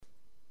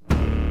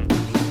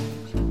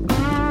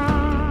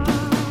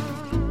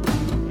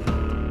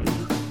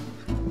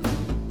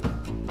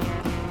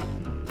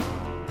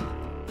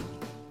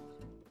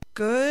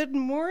Good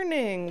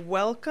morning.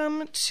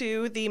 Welcome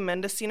to the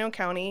Mendocino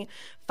County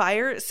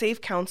Fire Safe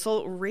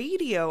Council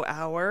Radio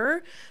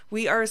Hour.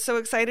 We are so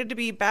excited to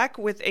be back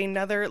with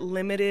another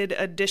limited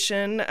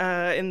edition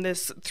in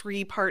this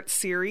three-part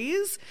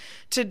series.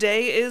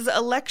 Today is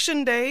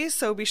Election Day,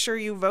 so be sure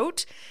you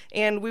vote,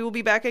 and we will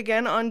be back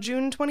again on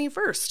June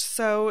 21st.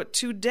 So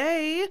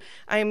today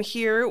I am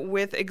here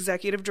with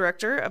Executive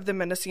Director of the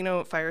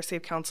Mendocino Fire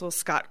Safe Council,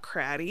 Scott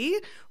Craddy.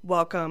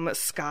 Welcome,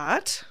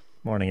 Scott.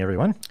 Morning,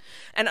 everyone.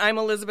 And I'm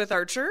Elizabeth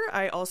Archer.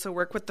 I also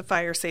work with the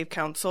Fire Safe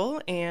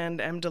Council and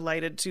am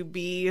delighted to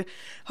be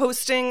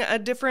hosting a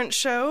different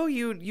show.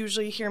 You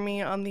usually hear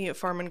me on the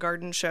Farm and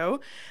Garden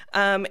show.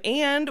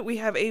 And we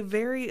have a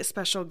very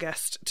special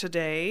guest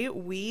today.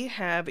 We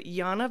have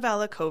Jana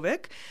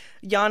Valakovic.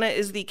 Jana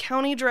is the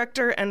County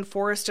Director and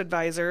Forest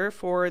Advisor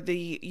for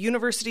the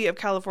University of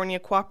California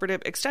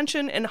Cooperative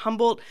Extension in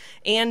Humboldt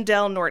and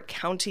Del Norte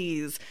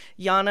counties.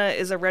 Jana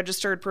is a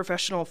registered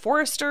professional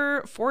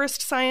forester,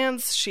 forest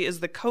science. She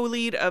is the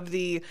co-lead of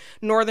the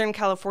Northern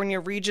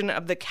California region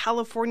of the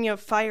California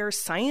Fire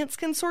Science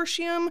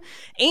Consortium,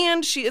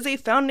 and she is a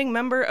founding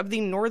member of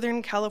the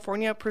Northern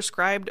California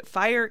Prescribed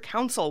Fire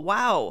Council.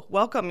 Wow.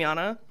 Welcome,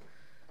 Jana.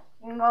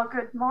 Well,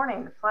 good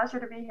morning.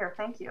 Pleasure to be here.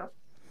 Thank you.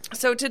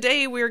 So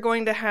today we're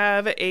going to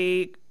have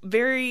a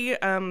very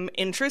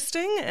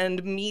interesting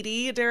and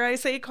meaty, dare I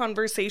say,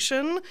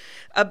 conversation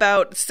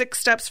about 6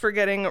 steps for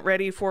getting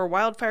ready for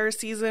wildfire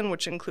season,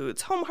 which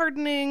includes home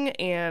hardening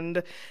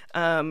and,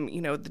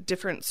 the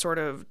different sort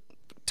of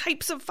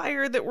types of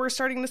fire that we're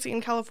starting to see in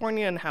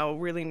California and how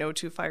really no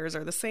two fires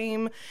are the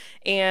same.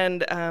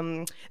 And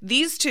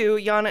these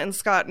two, Jana and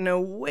Scott, know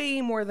way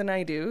more than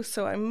I do,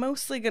 so I'm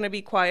mostly going to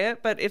be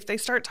quiet. But if they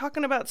start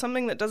talking about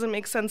something that doesn't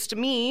make sense to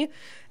me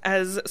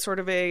as sort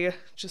of a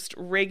just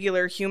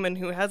regular human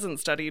who hasn't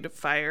studied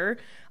fire,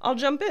 I'll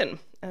jump in.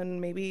 And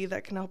maybe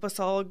that can help us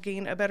all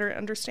gain a better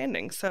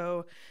understanding.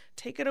 So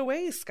take it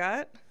away,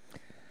 Scott.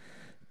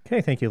 Okay,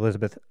 thank you,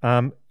 Elizabeth.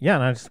 And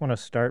I just want to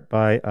start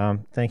by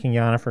thanking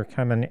Jana for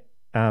coming,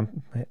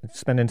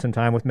 spending some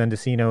time with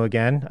Mendocino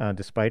again,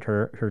 despite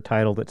her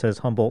title that says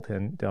Humboldt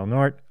and Del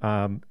Norte.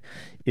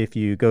 If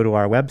you go to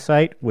our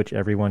website, which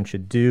everyone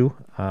should do,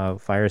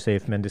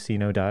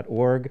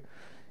 firesafemendocino.org,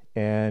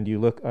 and you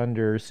look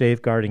under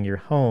Safeguarding Your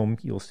Home,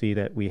 you'll see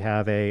that we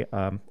have a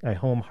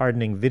home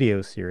hardening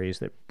video series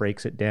that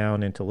breaks it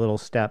down into little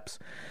steps.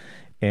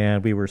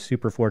 And we were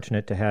super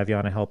fortunate to have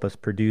Jana help us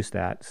produce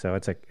that. So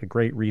it's a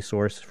great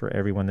resource for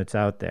everyone that's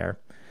out there.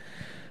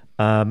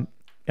 And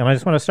I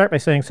just want to start by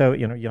saying,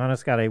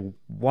 Jana's got a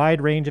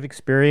wide range of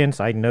experience.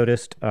 I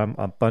noticed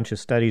a bunch of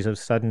studies of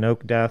sudden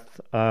oak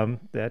death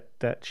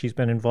that she's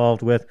been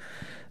involved with.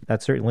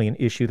 That's certainly an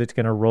issue that's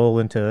going to roll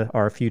into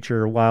our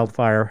future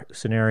wildfire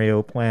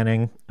scenario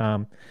planning.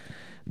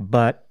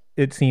 But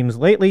it seems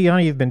lately,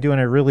 Jana, you've been doing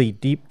a really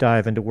deep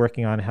dive into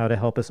working on how to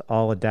help us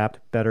all adapt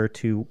better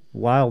to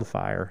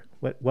wildfire.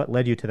 What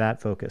led you to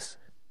that focus?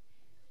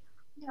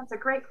 Yeah, it's a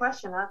great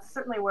question. That's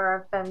certainly where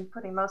I've been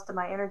putting most of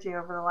my energy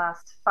over the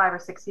last 5 or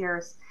 6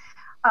 years.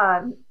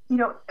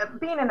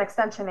 Being an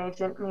extension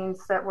agent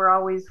means that we're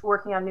always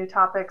working on new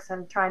topics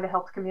and trying to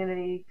help the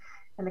community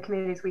and the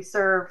communities we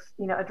serve,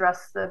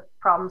 address the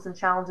problems and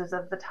challenges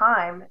of the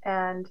time.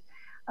 And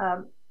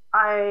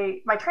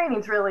my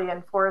training's really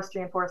in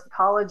forestry and forest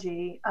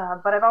ecology,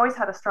 but I've always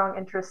had a strong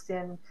interest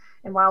in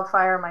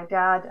wildfire. My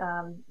dad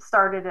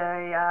started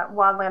a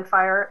wildland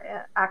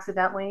fire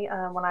accidentally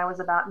when I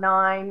was about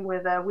 9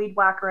 with a weed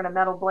whacker and a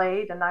metal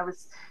blade, and I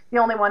was the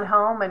only one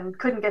home and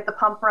couldn't get the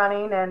pump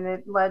running, and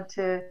it led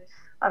to,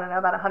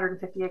 about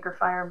 150-acre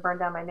fire and burned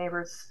down my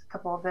neighbors, a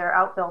couple of their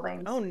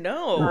outbuildings. Oh,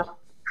 no.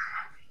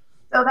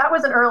 So that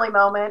was an early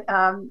moment.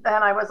 And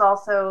I was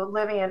also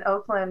living in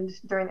Oakland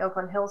during the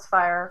Oakland Hills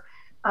fire.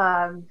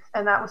 And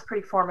that was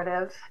pretty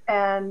formative.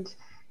 And,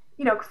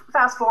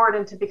 fast forward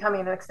into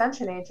becoming an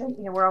extension agent,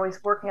 we're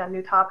always working on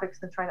new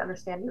topics and trying to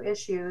understand new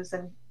issues.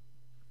 And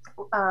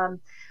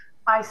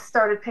I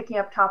started picking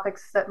up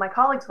topics that my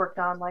colleagues worked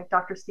on, like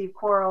Dr. Steve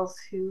Quarles,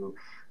 who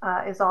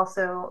is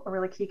also a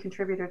really key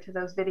contributor to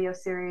those video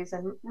series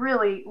and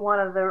really one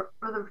of the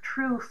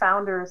true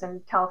founders in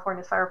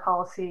California's fire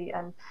policy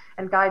and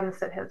guidance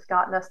that has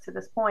gotten us to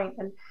this point.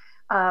 And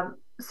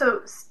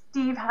so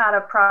Steve had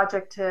a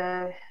project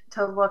to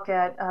look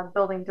at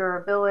building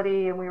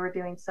durability, and we were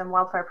doing some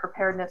wildfire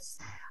preparedness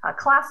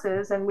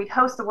classes, and we'd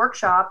host a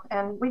workshop,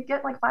 and we'd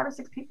get like 5 or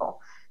 6 people.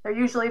 They're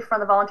usually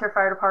from the volunteer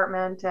fire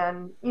department,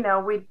 and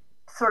we'd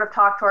sort of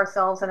talk to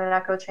ourselves in an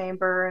echo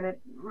chamber, and it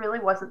really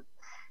wasn't.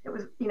 It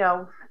was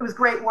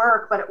great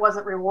work, but it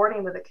wasn't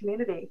rewarding with the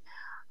community.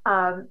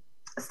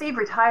 Steve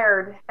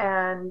retired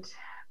and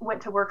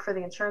went to work for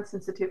the Insurance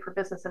Institute for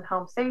Business and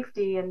Home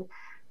Safety, and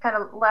kind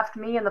of left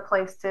me in the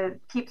place to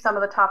keep some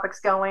of the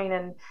topics going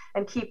and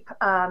keep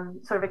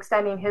sort of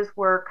extending his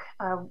work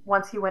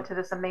once he went to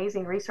this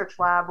amazing research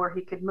lab where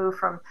he could move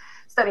from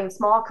studying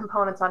small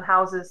components on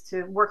houses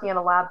to working in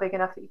a lab big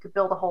enough that you could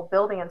build a whole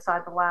building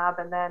inside the lab,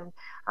 and then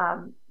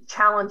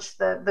challenge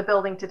the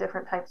building to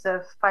different types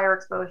of fire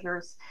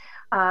exposures.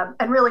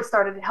 and really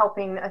started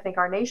helping, I think,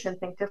 our nation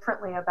think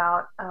differently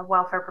about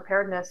wildfire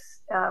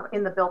preparedness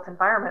in the built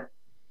environment.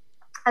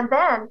 And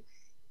then,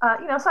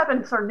 so I've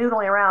been sort of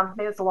noodling around.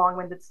 Maybe it's a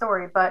long-winded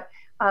story, but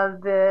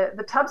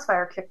the Tubbs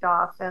fire kicked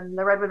off, and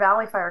the Redwood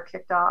Valley fire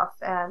kicked off,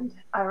 and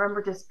I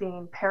remember just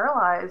being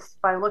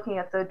paralyzed by looking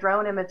at the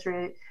drone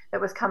imagery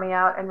that was coming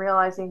out and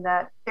realizing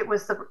that it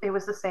was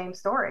the same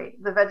story.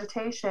 The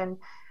vegetation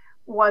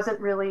wasn't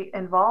really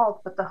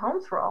involved, but the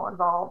homes were all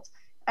involved.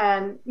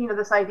 And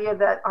this idea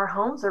that our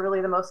homes are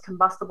really the most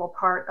combustible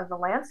part of the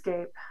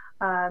landscape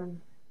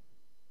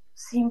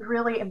seemed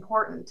really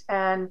important.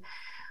 And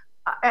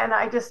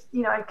I just,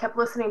 I kept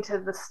listening to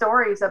the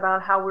stories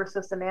about how we're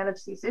supposed to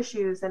manage these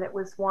issues, and it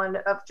was one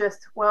of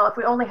just, well, if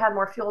we only had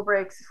more fuel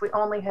breaks, if we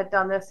only had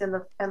done this in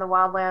the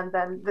wildland,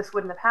 then this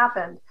wouldn't have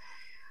happened.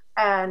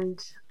 And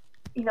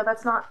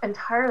that's not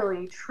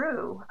entirely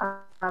true.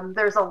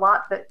 There's a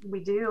lot that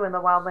we do in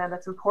the wildland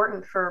that's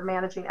important for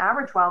managing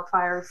average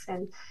wildfires,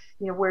 and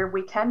where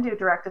we can do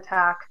direct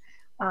attack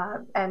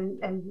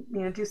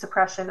and do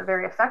suppression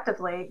very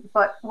effectively.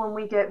 But when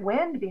we get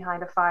wind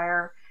behind a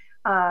fire,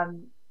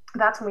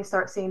 that's when we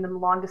start seeing the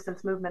long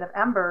distance movement of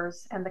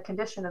embers, and the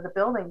condition of the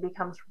building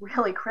becomes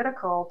really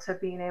critical to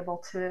being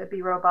able to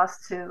be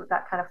robust to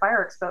that kind of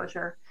fire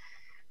exposure.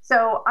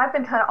 So I've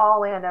been kind of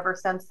all in ever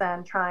since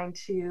then, trying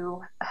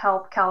to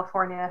help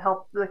California,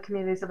 help the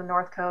communities of the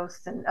North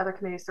Coast and other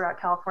communities throughout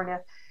California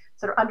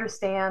sort of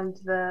understand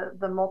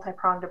the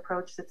multi-pronged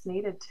approach that's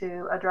needed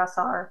to address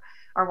our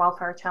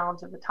wildfire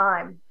challenge of the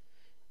time.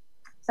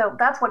 So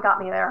that's what got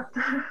me there.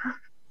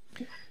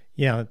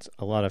 Yeah, it's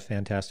a lot of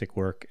fantastic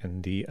work,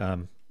 and the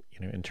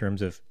in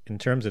terms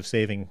of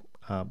saving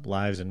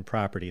lives and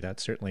property,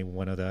 that's certainly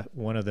one of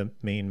the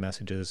main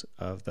messages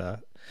of the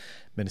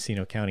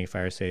Mendocino County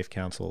Fire Safe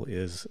Council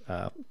is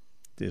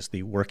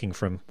the working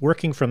from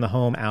the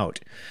home out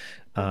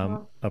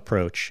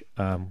approach,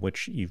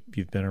 which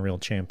you've been a real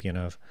champion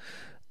of.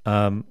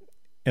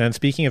 And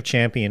speaking of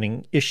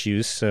championing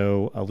issues,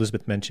 so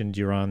Elizabeth mentioned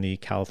you're on the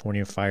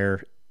California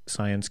Fire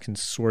Science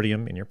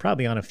Consortium, and you're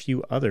probably on a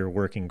few other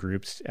working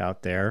groups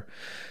out there.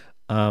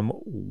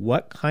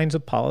 What kinds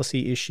of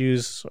policy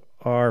issues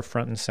are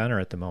front and center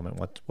at the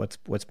moment?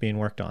 What's being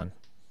worked on?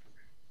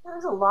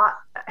 There's a lot.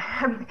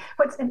 I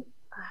mean,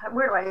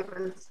 where do I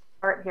even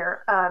start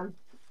here?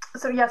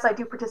 So yes, I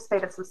do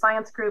participate in some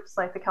science groups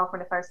like the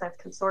California Fire Science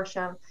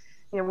Consortium,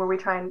 where we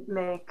try and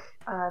make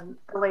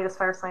the latest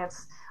fire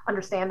science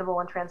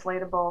understandable and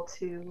translatable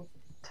to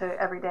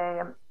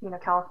everyday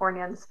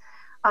Californians.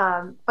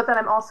 But then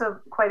I'm also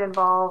quite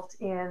involved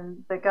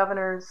in the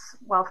governor's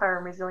wildfire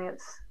and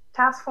resilience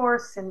task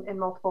force in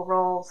multiple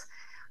roles.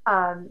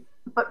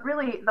 But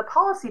really the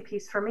policy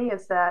piece for me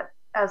is that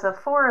as a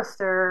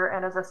forester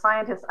and as a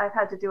scientist, I've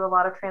had to do a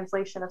lot of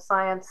translation of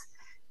science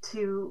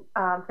to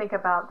think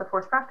about the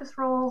forest practice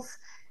rules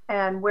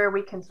and where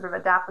we can sort of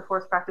adapt the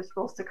forest practice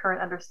rules to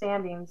current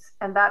understandings.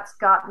 And that's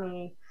got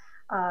me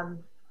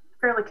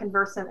fairly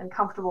conversant and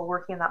comfortable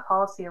working in that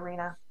policy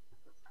arena.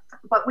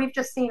 But we've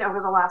just seen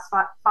over the last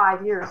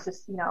 5 years,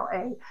 just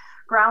a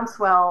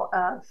groundswell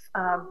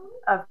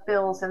of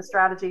bills and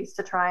strategies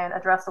to try and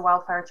address the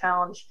wildfire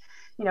challenge,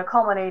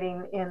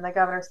 culminating in the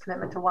governor's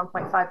commitment to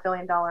 $1.5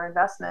 billion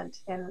investment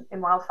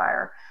in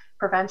wildfire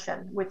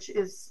prevention, which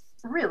is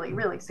really,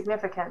 really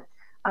significant.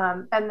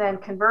 And then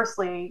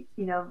conversely,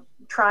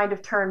 trying to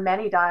turn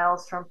many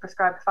dials from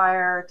prescribed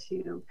fire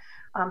to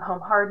home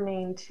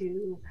hardening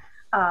to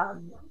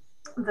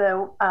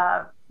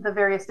the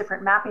various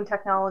different mapping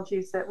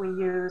technologies that we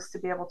use to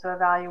be able to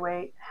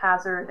evaluate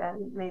hazard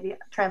and maybe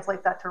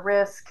translate that to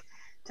risk,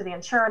 to the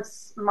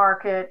insurance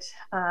market,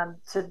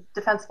 to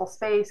defensible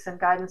space and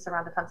guidance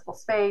around defensible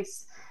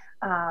space,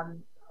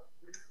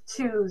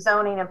 to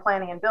zoning and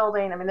planning and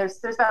building. I mean, there's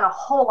been a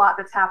whole lot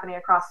that's happening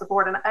across the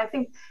board. And I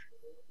think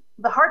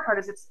the hard part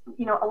is it's,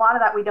 a lot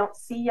of that we don't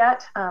see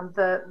yet.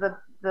 The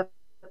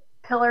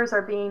pillars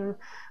are being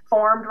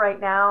formed right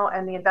now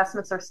and the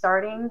investments are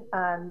starting.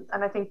 And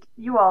I think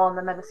you all in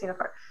the Mendocino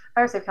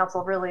Fire Safe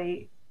Council have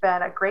really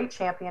been a great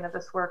champion of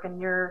this work.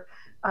 And you're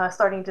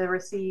starting to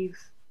receive,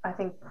 I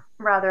think,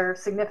 rather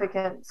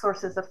significant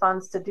sources of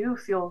funds to do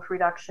fuel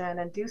reduction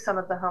and do some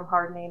of the home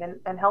hardening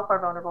and help our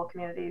vulnerable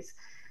communities.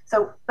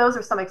 So those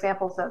are some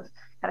examples of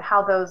kind of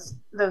how those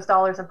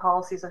dollars and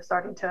policies are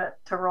starting to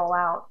roll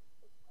out.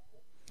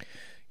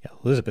 Yeah,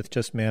 Elizabeth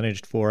just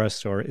managed for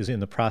us, or is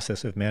in the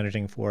process of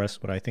managing for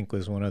us, what I think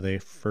was one of the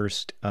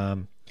first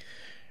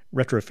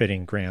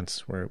retrofitting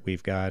grants, where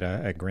we've got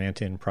a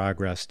grant in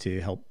progress to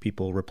help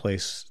people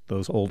replace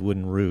those old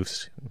wooden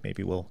roofs.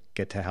 Maybe we'll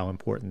get to how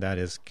important that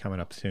is coming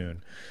up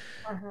soon.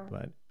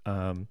 But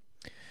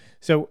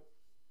so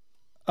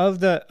of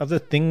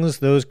the things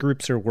those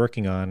groups are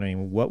working on, I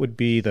mean, what would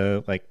be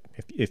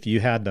if you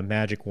had the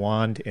magic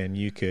wand and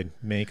you could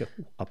make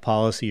a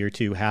policy or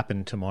two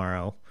happen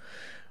tomorrow?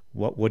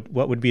 What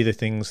would be the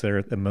things that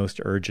are the most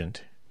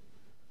urgent?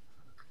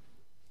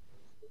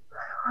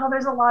 Well,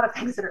 there's a lot of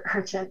things that are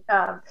urgent.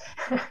 I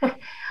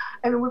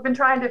mean, we've been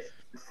trying to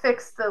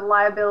fix the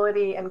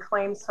liability and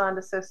claims fund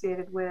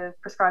associated with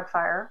prescribed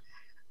fire.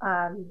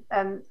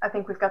 And I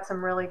think we've got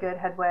some really good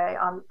headway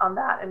on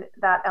that and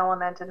that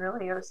element, and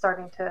really are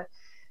starting to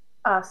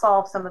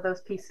solve some of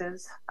those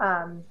pieces.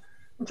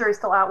 Jury's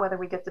still out whether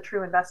we get the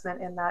true investment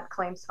in that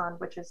claims fund,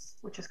 which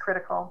is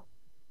critical.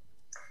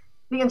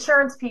 The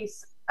insurance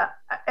piece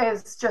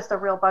is just a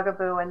real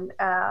bugaboo, and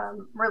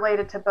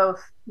related to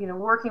both,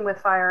 working with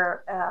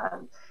fire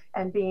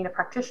and being a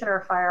practitioner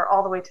of fire,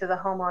 all the way to the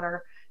homeowner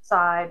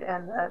side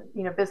and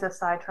the business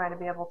side, trying to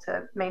be able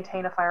to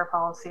maintain a fire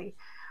policy.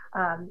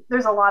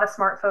 There's a lot of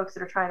smart folks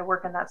that are trying to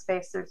work in that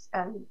space.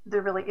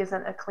 There really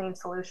isn't a clean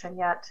solution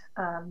yet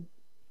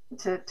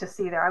to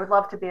see there. I would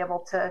love to be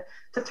able to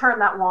turn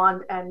that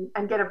wand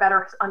and get a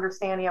better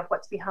understanding of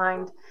what's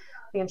behind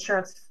the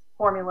insurance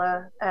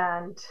formula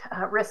and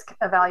risk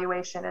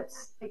evaluation.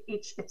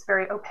 It's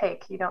very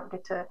opaque. You don't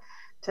get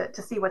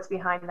to see what's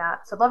behind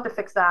that. So I'd love to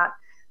fix that.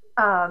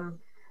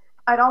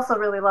 I'd also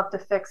really love to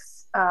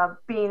fix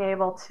being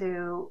able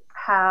to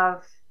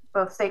have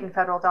both state and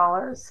federal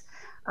dollars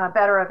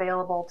better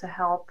available to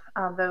help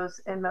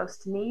those in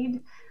most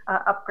need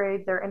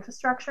upgrade their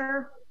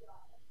infrastructure.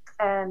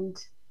 And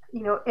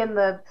in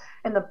the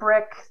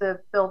BRIC, the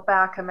Build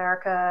Back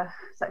America,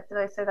 did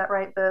I say that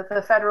right?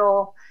 The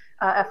federal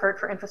effort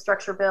for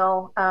infrastructure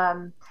bill.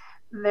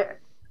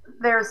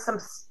 There's some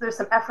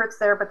efforts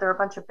there, but there are a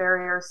bunch of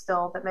barriers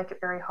still that make it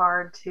very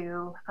hard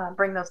to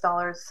bring those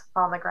dollars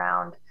on the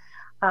ground.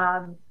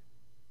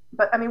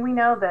 But I mean, we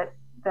know that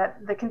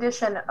the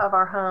condition of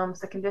our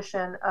homes, the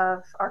condition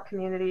of our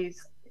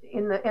communities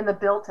in the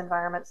built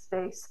environment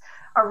space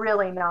are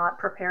really not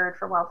prepared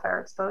for wildfire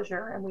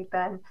exposure. And we've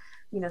been,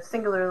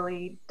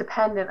 singularly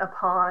dependent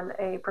upon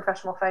a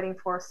professional fighting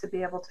force to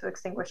be able to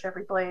extinguish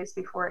every blaze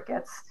before it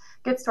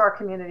gets to our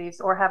communities,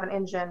 or have an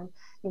engine,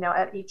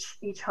 at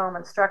each home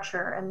and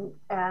structure.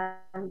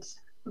 And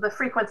the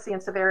frequency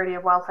and severity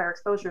of wildfire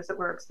exposures that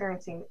we're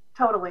experiencing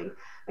totally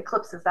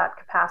eclipses that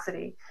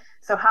capacity.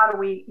 So how do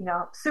we,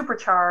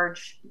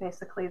 supercharge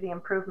basically the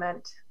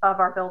improvement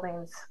of our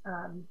buildings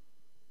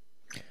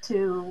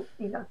to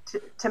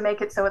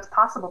make it so it's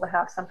possible to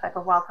have some type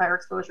of wildfire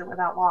exposure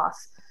without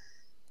loss?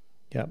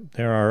 Yeah,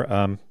 there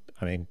are.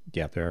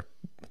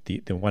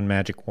 The one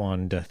magic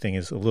wand thing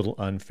is a little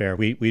unfair.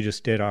 We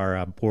just did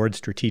our board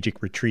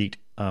strategic retreat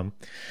a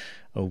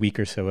week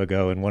or so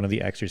ago, and one of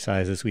the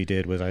exercises we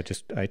did was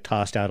I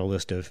tossed out a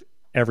list of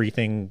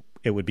everything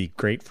it would be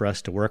great for us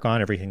to work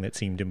on, everything that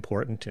seemed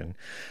important, and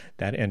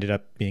that ended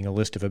up being a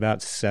list of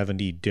about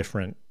 70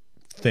 different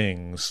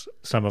things,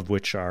 some of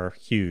which are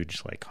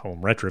huge, like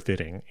home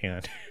retrofitting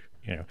and.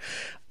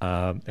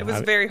 It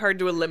was very hard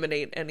to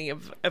eliminate any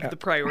of the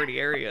priority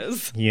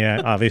areas. Yeah,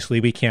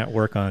 obviously we can't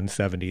work on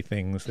 70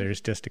 things.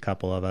 There's just a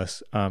couple of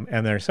us.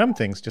 And there are some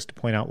things, just to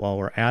point out while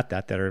we're at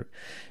that are,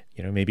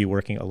 maybe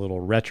working a little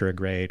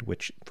retrograde,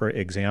 which, for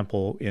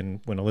example,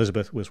 when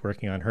Elizabeth was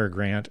working on her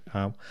grant,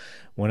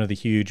 one of the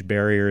huge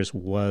barriers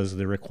was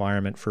the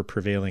requirement for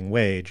prevailing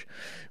wage,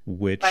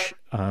 which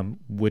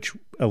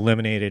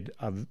eliminated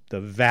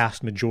the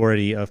vast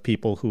majority of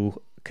people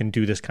who can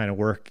do this kind of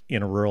work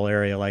in a rural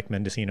area like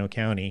Mendocino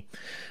County,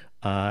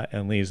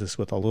 and leaves us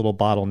with a little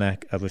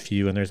bottleneck of a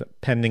few. And there's a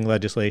pending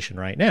legislation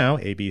right now,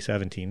 AB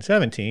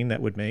 1717, that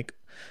would make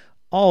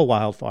all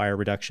wildfire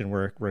reduction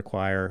work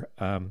require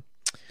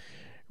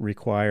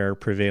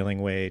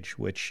prevailing wage,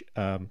 which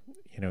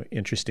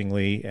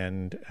interestingly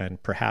and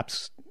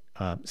perhaps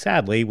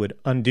sadly would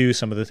undo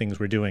some of the things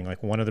we're doing.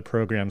 Like one of the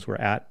programs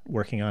we're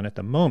working on at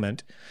the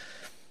moment.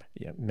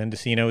 Yeah,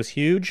 Mendocino is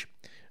huge.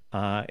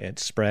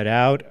 It's spread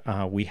out.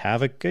 We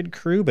have a good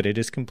crew, but it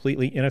is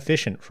completely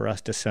inefficient for us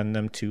to send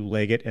them to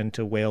Leggett and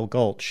to Whale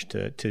Gulch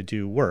to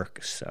do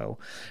work. So,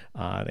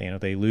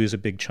 they lose a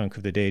big chunk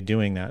of the day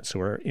doing that. So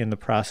we're in the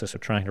process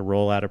of trying to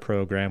roll out a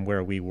program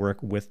where we work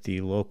with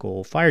the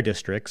local fire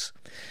districts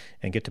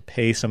and get to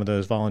pay some of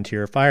those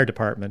volunteer fire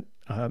department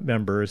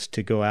members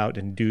to go out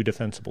and do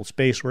defensible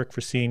space work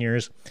for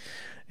seniors.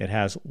 It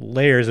has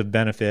layers of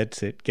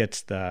benefits. It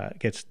gets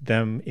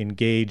them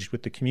engaged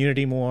with the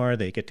community more.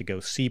 They get to go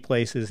see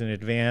places in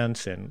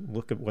advance and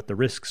look at what the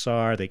risks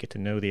are. They get to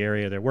know the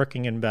area they're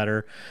working in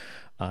better.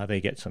 They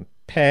get some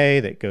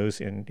pay that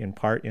goes in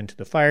part into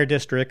the fire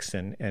districts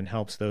and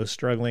helps those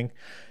struggling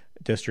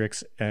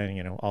districts.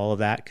 And, all of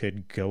that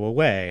could go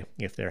away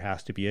if there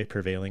has to be a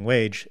prevailing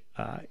wage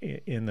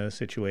in those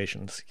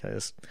situations,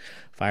 because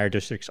fire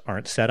districts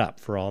aren't set up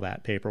for all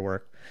that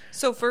paperwork.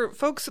 So for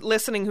folks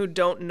listening who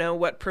don't know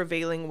what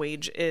prevailing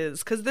wage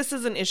is, because this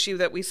is an issue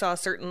that we saw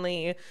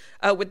certainly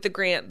with the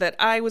grant that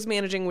I was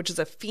managing, which is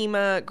a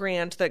FEMA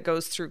grant that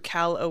goes through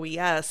Cal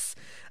OES.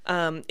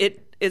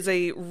 It is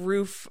a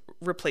roof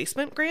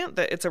replacement grant,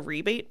 that it's a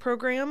rebate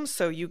program.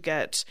 So you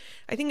get,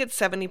 I think it's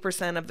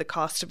 70% of the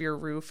cost of your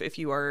roof if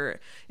your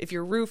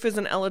roof is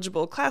an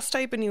eligible class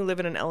type and you live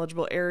in an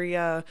eligible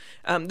area.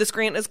 This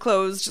grant is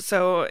closed,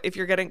 so if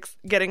you're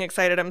getting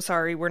excited, I'm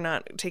sorry, we're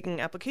not taking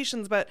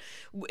applications, but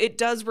it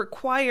does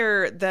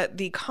require that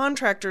the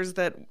contractors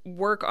that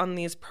work on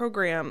these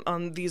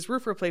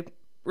roof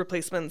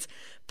replacements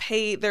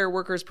pay their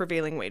workers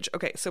prevailing wage.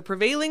 Okay, so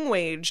prevailing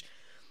wage,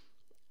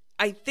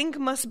 I think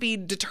must be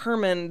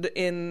determined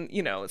in,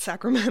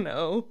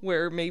 Sacramento,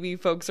 where maybe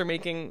folks are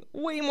making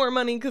way more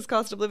money because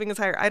cost of living is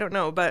higher. I don't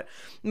know. But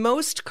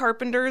most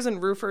carpenters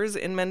and roofers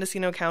in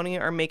Mendocino County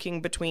are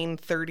making between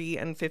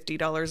 $30 and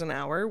 $50 an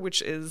hour,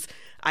 which is,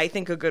 I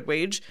think, a good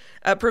wage.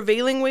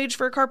 Prevailing wage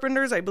for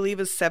carpenters, I believe,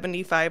 is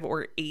 $75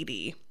 or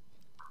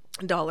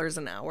 $80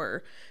 an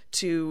hour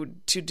to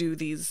do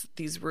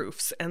these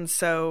roofs. And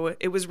so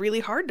it was really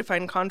hard to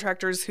find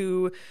contractors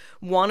who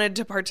wanted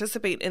to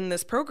participate in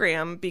this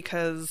program,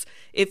 because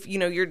if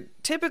you're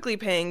typically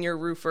paying your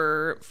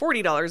roofer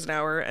 $40 an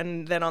hour,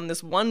 and then on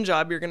this one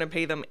job you're going to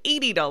pay them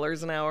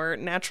 $80 an hour,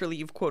 naturally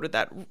you've quoted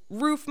that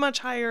roof much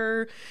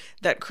higher.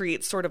 That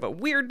creates sort of a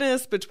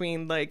weirdness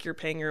between, like, you're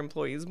paying your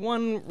employees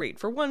one rate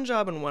for one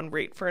job and one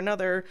rate for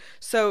another.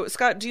 So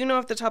Scott, do you know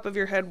off the top of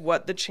your head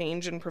what the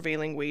change in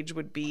prevailing wage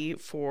would be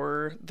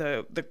for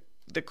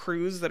the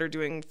crews that are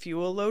doing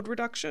fuel load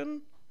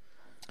reduction?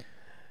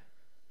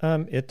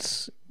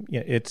 It's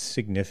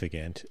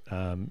significant.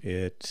 When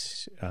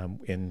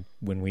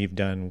we've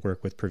done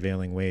work with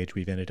prevailing wage,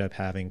 we've ended up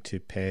having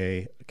to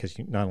pay, because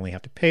you not only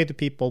have to pay the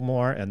people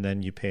more, and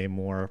then you pay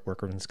more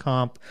workers'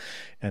 comp,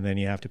 and then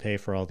you have to pay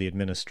for all the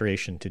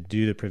administration to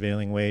do the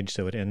prevailing wage.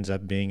 So it ends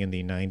up being in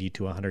the $90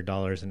 to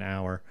 $100 an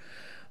hour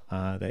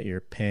that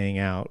you're paying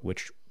out,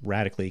 which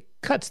radically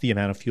cuts the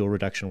amount of fuel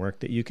reduction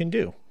work that you can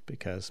do.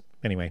 Because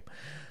anyway.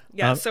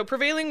 Yeah, so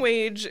prevailing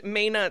wage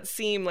may not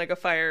seem like a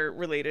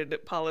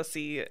fire-related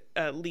policy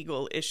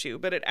legal issue,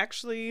 but it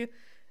actually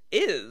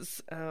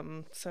is.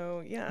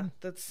 So yeah,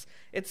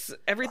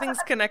 everything's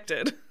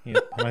connected. Yeah,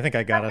 I think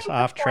I got us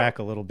off track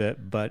a little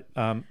bit, but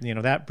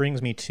that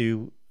brings me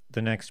to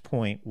the next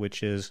point,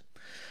 which is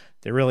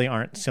there really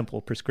aren't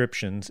simple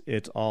prescriptions.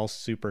 It's all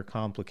super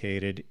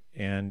complicated,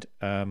 and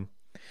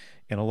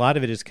a lot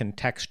of it is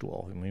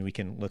contextual. I mean, we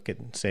can look at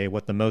and say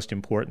what the most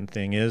important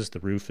thing is. The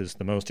roof is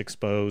the most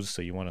exposed,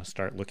 so you want to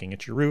start looking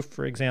at your roof,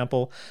 for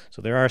example.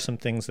 So there are some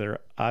things that are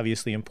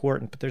obviously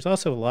important, but there's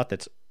also a lot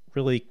that's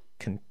really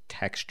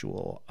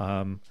contextual.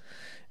 And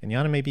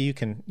Jana, maybe you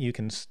can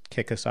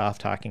kick us off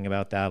talking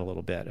about that a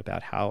little bit,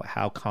 about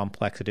how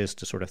complex it is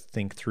to sort of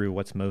think through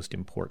what's most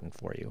important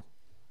for you.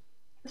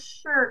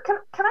 Sure.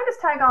 Can I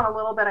just tag on a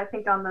little bit, I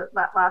think, on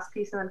that last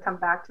piece and then come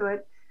back to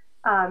it?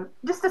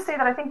 Just to say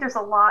that I think there's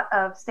a lot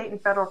of state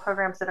and federal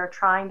programs that are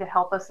trying to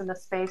help us in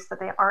this space, but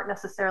they aren't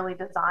necessarily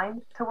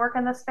designed to work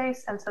in this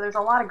space. And so there's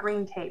a lot of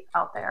green tape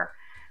out there,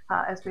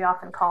 as we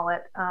often call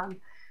it,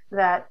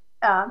 that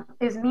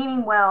is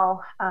meaning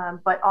well,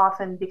 but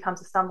often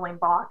becomes a stumbling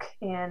block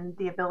in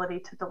the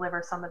ability to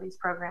deliver some of these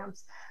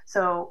programs.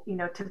 So,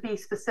 to be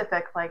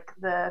specific, like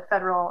the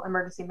Federal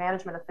Emergency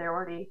Management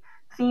Authority,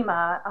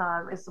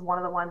 FEMA, is one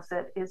of the ones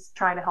that is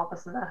trying to help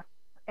us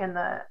in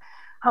the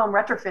home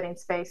retrofitting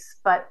space,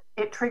 but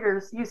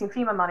using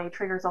FEMA money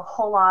triggers a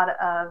whole lot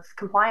of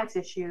compliance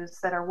issues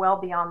that are well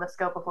beyond the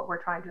scope of what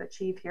we're trying to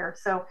achieve here.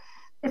 So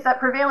if that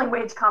prevailing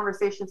wage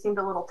conversation seemed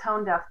a little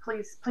tone deaf,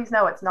 please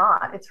know it's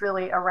not. It's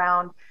really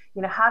around,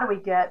 how do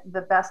we get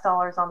the best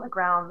dollars on the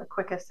ground the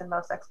quickest and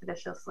most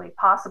expeditiously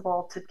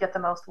possible to get the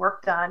most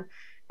work done.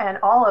 And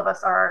all of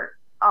us are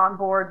on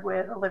board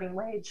with a living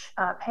wage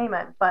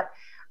payment, but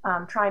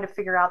trying to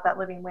figure out that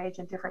living wage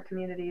in different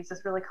communities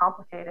is really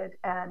complicated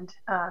and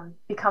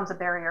becomes a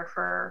barrier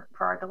for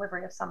our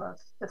delivery of some of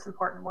this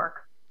important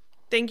work.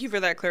 Thank you for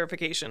that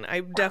clarification.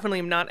 I definitely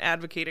am not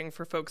advocating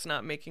for folks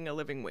not making a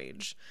living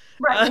wage.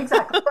 Right,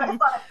 exactly.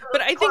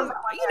 But I think,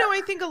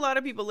 I think a lot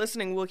of people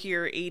listening will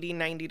hear $80,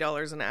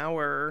 $90 an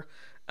hour,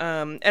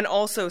 and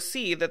also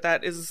see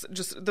that is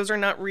just, those are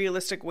not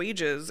realistic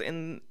wages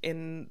in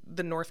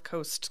the North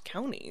Coast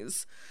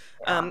counties.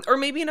 Or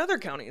maybe in other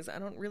counties. I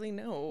don't really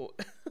know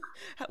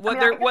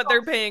what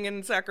they're paying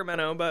in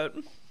Sacramento, but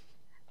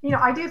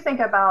I do think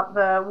about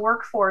the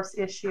workforce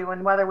issue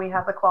and whether we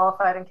have the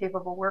qualified and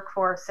capable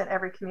workforce in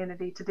every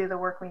community to do the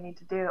work we need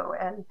to do.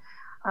 And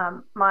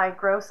my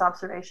gross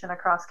observation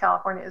across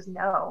California is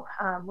no.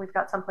 We've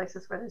got some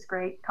places where there's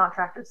great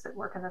contractors that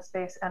work in this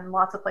space, and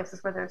lots of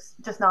places where there's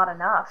just not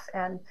enough.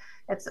 And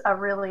it's a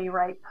really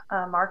ripe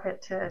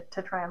market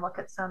to try and look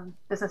at some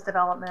business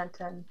development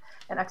and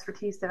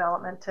expertise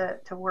development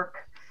to work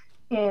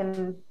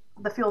in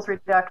the fuels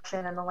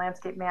reduction and the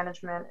landscape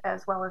management,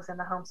 as well as in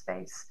the home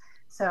space.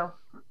 So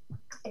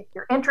if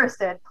you're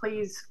interested,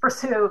 please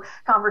pursue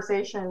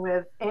conversation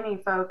with any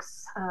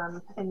folks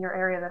in your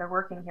area that are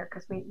working here,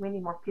 because we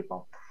need more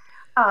people.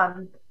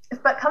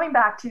 But coming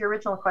back to your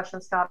original question,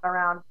 Scott,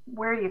 around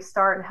where do you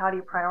start and how do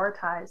you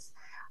prioritize?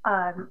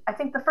 I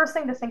think the first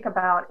thing to think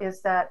about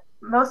is that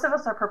most of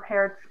us are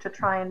prepared to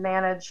try and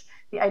manage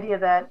the idea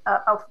that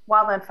a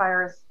wildland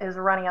fire is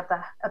running at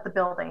the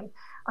building.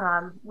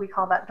 We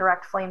call that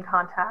direct flame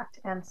contact.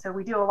 And so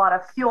we do a lot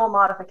of fuel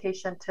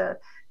modification to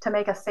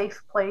make a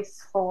safe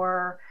place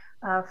for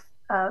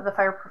the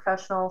fire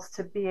professionals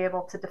to be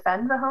able to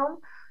defend the home.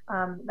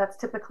 That's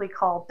typically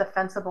called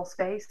defensible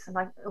space. And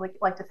I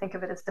like to think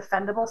of it as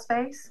defendable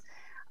space.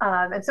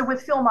 And so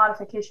with fuel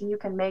modification, you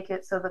can make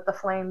it so that the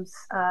flames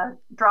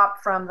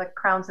drop from the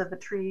crowns of the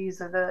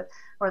trees or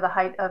the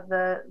height of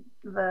the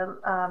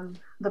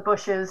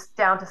bushes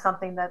down to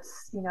something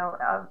that's, you know,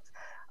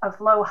 of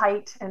low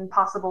height and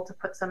possible to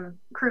put some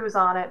crews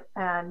on it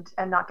and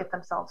not get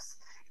themselves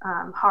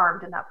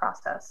harmed in that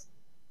process.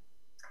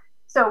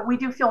 So we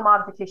do fuel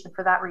modification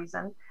for that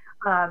reason.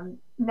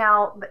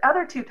 Now, the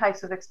other two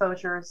types of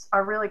exposures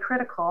are really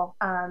critical,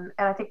 and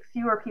I think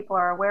fewer people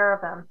are aware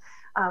of them.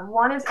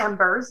 One is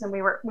embers, and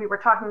we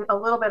were talking a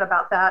little bit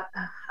about that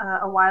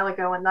a while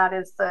ago, and that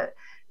is the,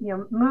 you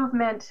know,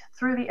 movement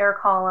through the air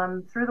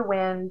column, through the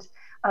wind,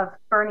 of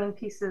burning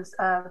pieces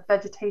of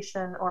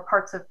vegetation or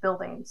parts of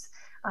buildings.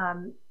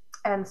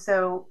 And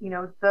so, you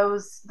know,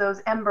 those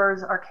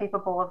embers are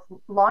capable of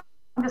long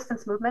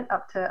distance movement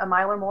up to a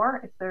mile or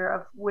more if they're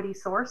of woody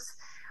source.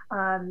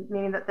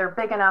 Meaning that they're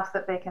big enough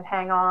that they can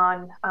hang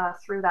on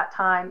through that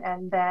time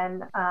and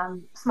then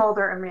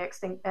smolder and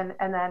re-extinct and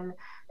then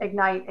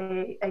ignite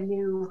a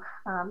new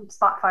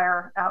spot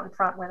fire out in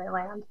front where they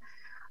land.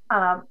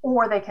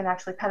 Or they can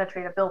actually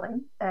penetrate a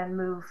building and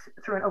move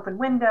through an open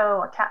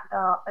window,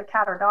 a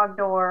cat or dog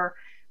door,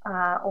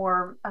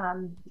 or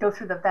go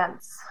through the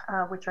vents,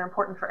 which are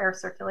important for air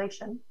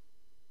circulation.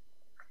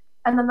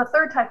 And then the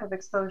third type of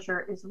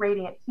exposure is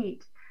radiant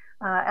heat.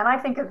 And I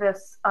think of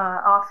this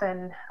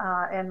often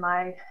in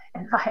my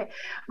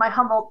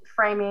humble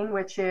framing,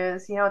 which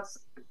is, you know,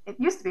 it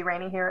used to be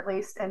raining here at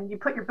least, and you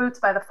put your boots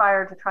by the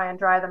fire to try and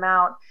dry them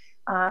out.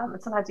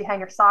 And sometimes you hang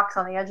your socks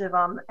on the edge of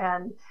them,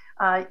 and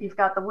you've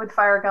got the wood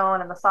fire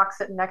going and the socks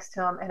sitting next to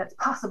them, and it's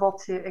possible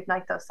to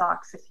ignite those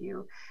socks if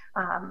you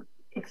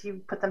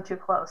put them too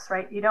close,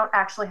 right? You don't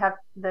actually have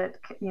the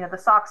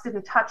socks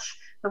didn't touch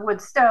the wood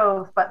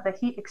stove, but the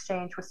heat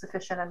exchange was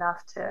sufficient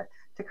enough to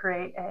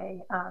create a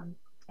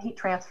heat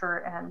transfer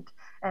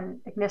and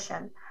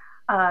ignition.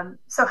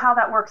 So how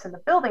that works in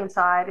the building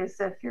side is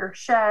if your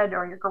shed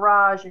or your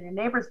garage or your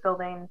neighbor's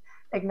building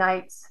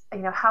ignites, you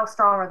know, how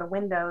strong are the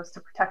windows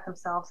to protect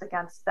themselves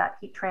against that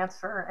heat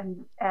transfer?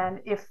 And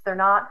if they're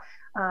not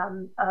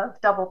of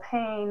double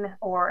pane,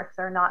 or if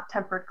they're not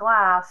tempered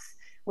glass,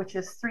 which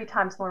is 3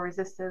 times more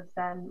resistive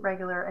than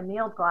regular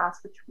annealed glass,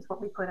 which is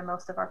what we put in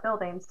most of our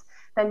buildings,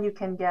 then you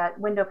can get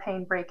window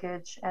pane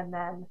breakage, and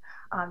then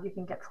you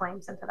can get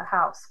flames into the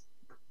house.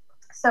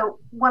 So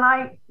when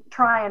I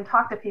try and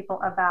talk to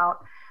people about,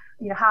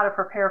 you know, how to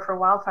prepare for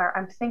wildfire,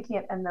 I'm thinking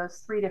it in those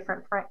three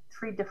different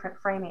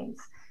framings: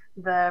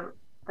 the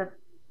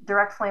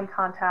direct flame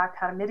contact,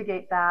 how to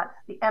mitigate that;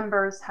 the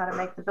embers, how to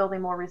make the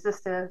building more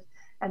resistive;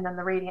 and then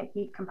the radiant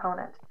heat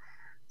component.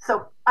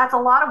 So that's a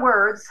lot of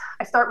words.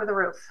 I start with the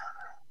roof.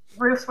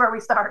 Roof's where we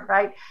start,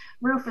 right?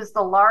 Roof is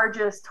the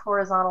largest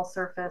horizontal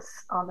surface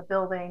on the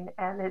building,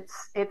 and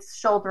it's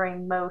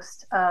shouldering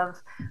most of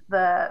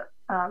the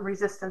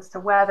resistance to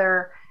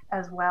weather,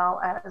 as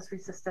well as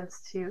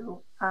resistance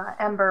to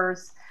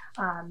embers.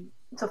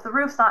 So if the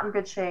roof's not in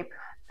good shape,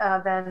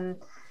 then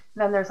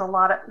there's a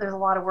lot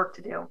of work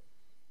to do.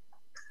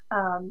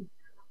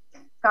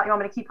 Scott, you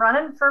want me to keep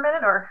running for a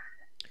minute, or?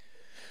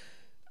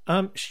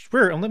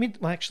 Sure. And let me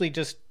actually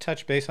just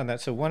touch base on that.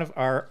 So one of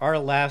our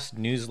last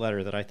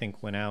newsletter that I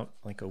think went out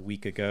like a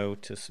week ago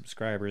to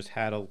subscribers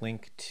had a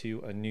link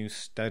to a new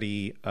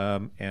study,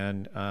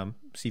 and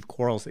Steve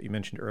Quarles that you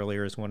mentioned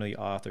earlier is one of the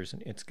authors,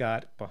 and it's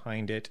got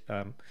behind it,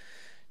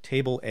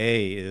 Table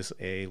A is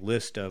a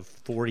list of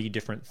 40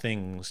 different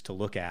things to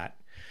look at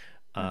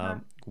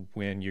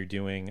when you're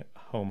doing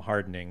home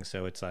hardening.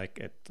 So it's like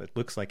it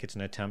looks like it's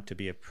an attempt to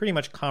be a pretty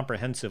much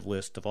comprehensive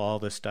list of all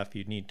the stuff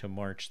you need to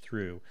march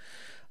through.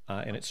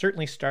 And it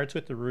certainly starts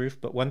with the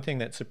roof, but one thing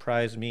that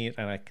surprised me,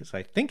 and because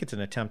I think it's an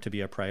attempt to be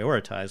a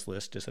prioritized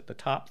list, is that the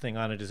top thing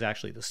on it is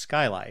actually the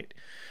skylight.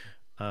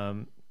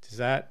 Does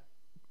that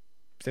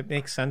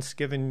make sense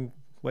given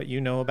what you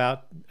know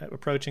about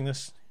approaching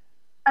this?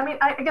 I mean,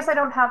 I guess I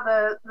don't have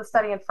the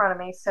study in front of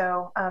me,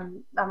 so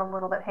I'm a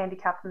little bit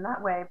handicapped in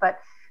that way. But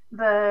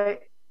the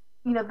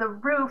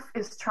roof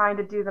is trying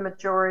to do the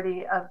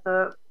majority of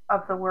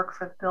the work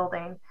for the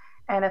building.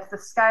 And if the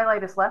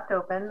skylight is left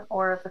open,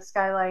 or if the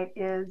skylight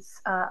is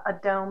a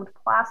domed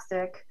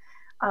plastic,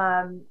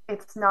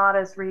 it's not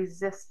as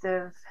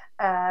resistive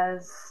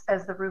as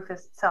the roof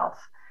is itself.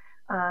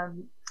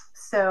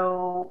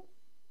 So,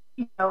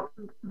 you know,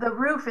 the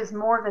roof is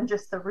more than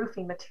just the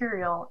roofing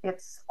material.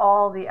 It's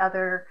all the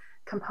other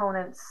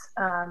components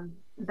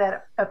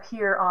that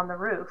appear on the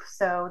roof.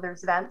 So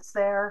there's vents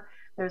there.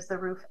 There's the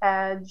roof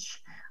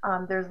edge,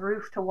 there's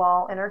roof to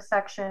wall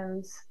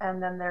intersections,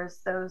 and then there's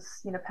those,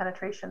 you know,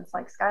 penetrations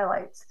like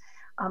skylights.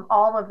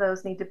 All of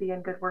those need to be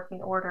in good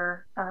working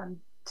order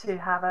to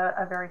have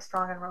a very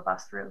strong and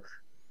robust roof.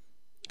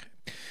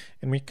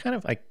 And we kind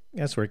of, I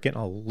guess we're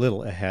getting a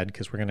little ahead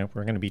because we're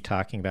gonna be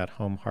talking about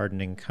home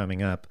hardening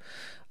coming up.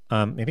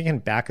 Maybe you can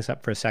back us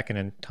up for a second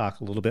and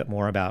talk a little bit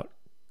more about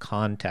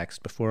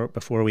context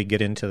before we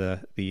get into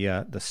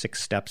the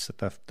 6 steps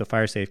that the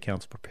Fire Safe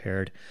Council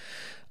prepared.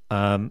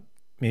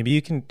 maybe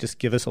you can just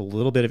give us a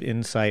little bit of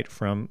insight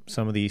from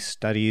some of these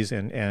studies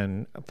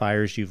and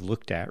fires you've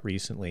looked at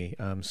recently,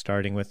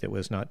 starting with, it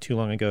was not too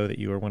long ago that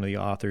you were one of the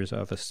authors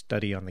of a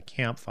study on the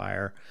Camp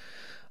Fire.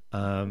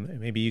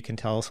 Maybe you can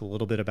tell us a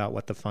little bit about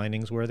what the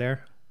findings were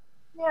there.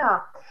 Yeah.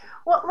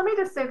 Well, let me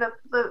just say that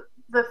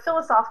the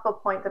philosophical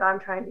point that I'm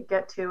trying to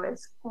get to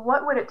is,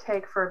 what would it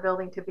take for a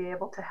building to be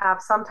able to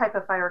have some type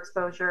of fire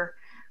exposure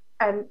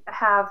and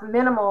have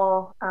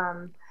minimal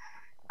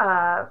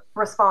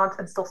response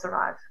and still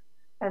survive?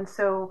 And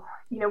so,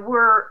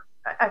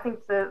 I think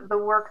the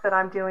work that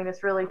I'm doing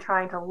is really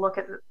trying to look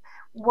at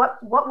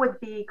what would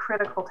be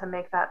critical to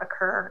make that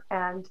occur.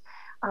 And,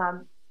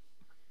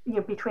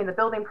 between the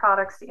building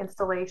products, the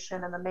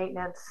installation, and the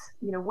maintenance,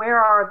 where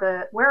are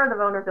the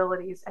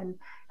vulnerabilities,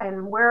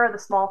 and where are the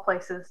small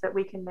places that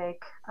we can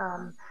make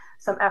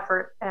some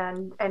effort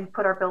and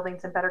put our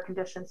buildings in better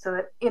condition, so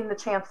that in the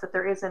chance that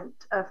there isn't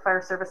a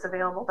fire service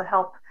available to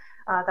help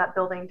that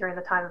building during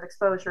the time of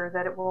exposure,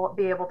 that it will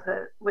be able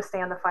to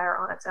withstand the fire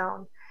on its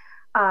own.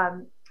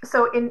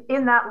 So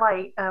in that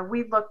light,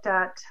 we looked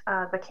at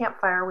the Camp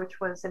Fire, which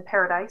was in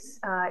Paradise.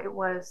 It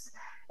was,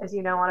 as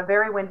you know, on a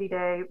very windy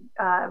day,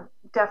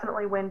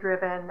 definitely wind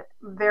driven,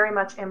 very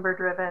much ember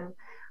driven.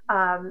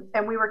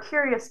 And we were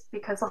curious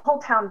because the whole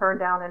town burned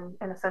down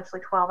in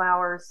essentially 12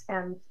 hours.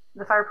 And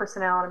the fire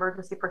personnel and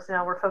emergency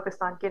personnel were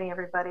focused on getting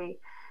everybody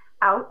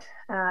out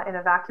and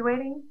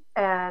evacuating.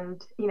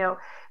 And,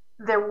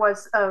 there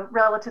was a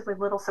relatively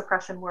little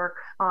suppression work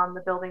on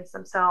the buildings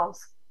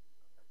themselves,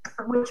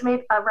 which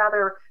made a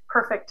rather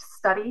perfect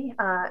study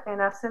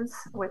in essence,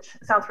 which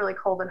sounds really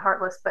cold and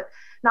heartless, but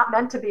not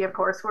meant to be, of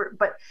course. We're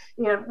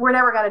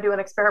never going to do an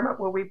experiment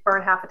where we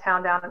burn half a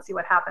town down and see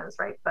what happens,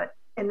 right? But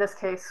in this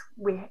case,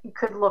 we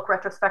could look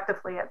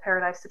retrospectively at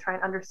Paradise to try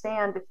and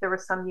understand if there were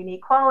some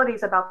unique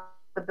qualities about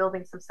the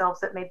buildings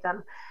themselves that made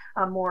them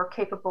more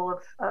capable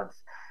of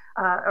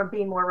or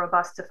being more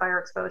robust to fire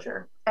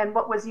exposure. And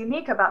what was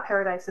unique about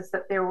Paradise is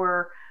that there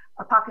were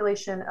a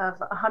population of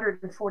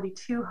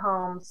 142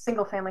 homes,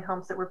 single family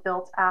homes, that were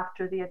built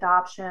after the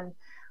adoption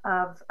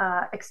of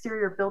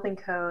exterior building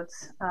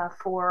codes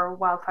for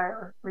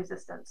wildfire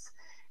resistance.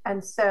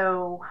 And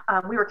so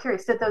we were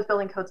curious, did those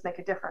building codes make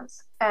a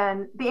difference?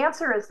 And the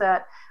answer is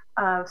that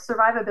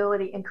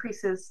survivability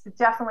increases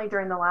definitely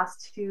during the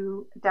last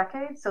 2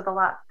 decades. So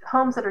the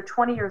homes that are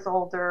 20 years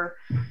older,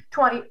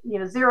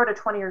 0 to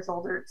 20 years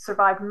older,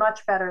 survived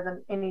much better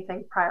than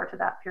anything prior to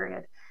that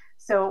period.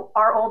 So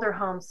our older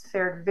homes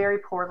fared very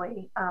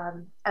poorly.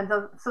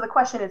 So the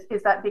question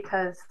is that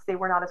because they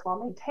were not as well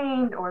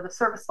maintained, or the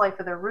service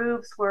life of their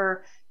roofs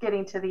were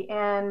getting to the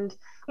end?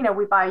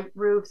 We buy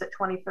roofs at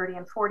 20, 30,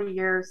 and 40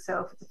 years.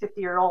 So if it's a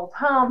 50-year-old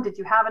home, did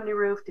you have a new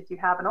roof? Did you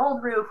have an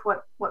old roof?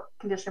 What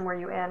condition were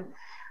you in?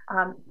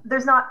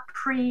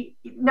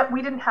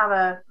 We didn't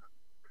have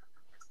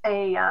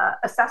a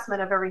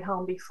assessment of every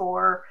home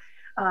before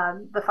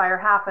the fire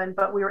happened,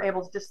 but we were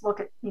able to just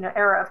look at,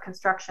 era of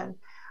construction.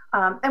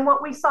 And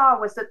what we saw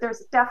was that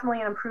there's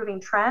definitely an improving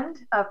trend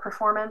of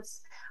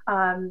performance.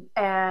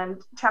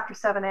 And Chapter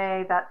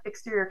 7A, that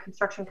exterior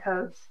construction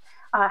codes,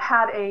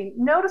 had a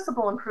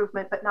noticeable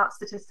improvement, but not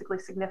statistically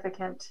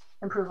significant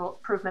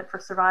improvement for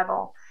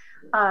survival.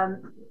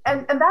 And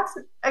that's,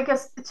 I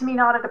guess, to me,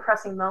 not a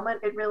depressing moment.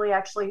 It really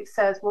actually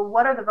says, well,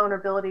 what are the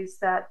vulnerabilities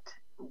that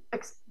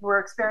were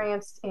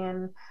experienced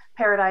in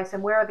Paradise,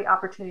 and where are the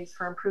opportunities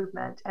for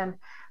improvement? And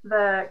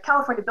the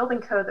California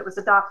Building Code that was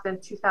adopted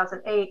in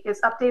 2008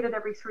 is updated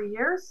every 3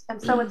 years.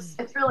 And so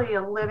it's really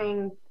a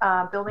living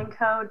building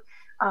code.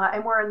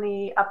 And we're in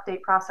the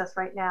update process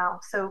right now.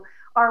 So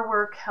our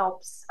work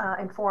helps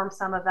inform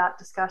some of that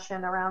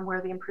discussion around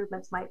where the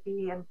improvements might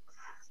be. And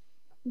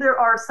there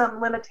are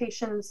some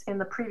limitations in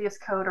the previous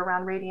code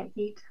around radiant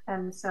heat.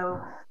 And so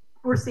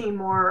we're seeing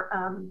more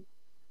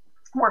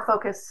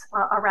focus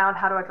around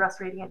how to address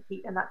radiant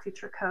heat in that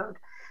future code.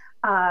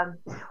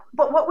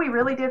 But what we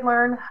really did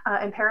learn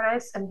in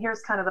Paradise, and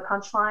here's kind of the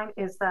punchline,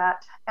 is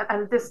that,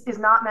 and this is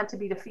not meant to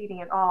be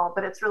defeating at all,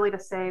 but it's really to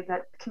say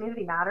that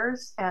community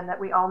matters and that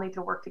we all need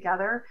to work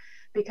together,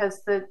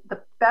 because the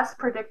best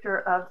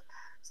predictor of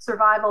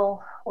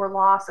survival or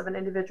loss of an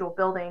individual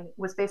building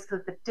was basically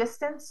the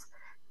distance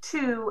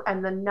to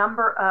and the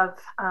number of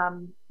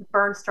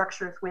burn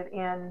structures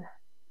within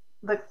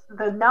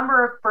the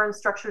number of burn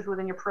structures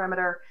within your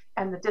perimeter,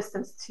 and the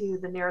distance to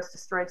the nearest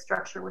destroyed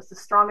structure was the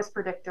strongest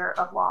predictor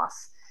of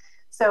loss.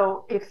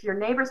 So if your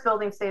neighbor's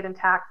building stayed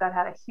intact, that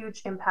had a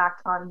huge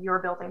impact on your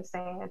building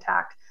staying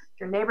intact. If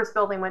your neighbor's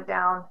building went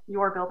down,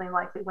 your building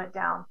likely went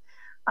down.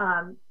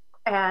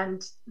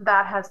 And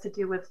that has to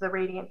do with the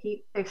radiant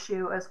heat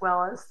issue, as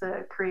well as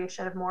the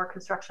creation of more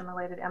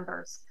construction-related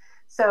embers.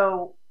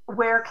 So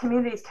where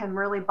communities can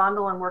really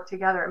bundle and work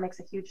together, it makes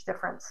a huge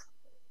difference.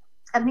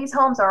 And these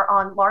homes are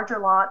on larger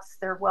lots.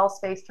 They're well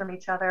spaced from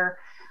each other.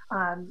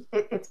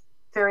 It's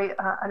very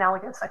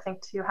analogous, I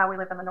think, to how we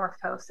live in the North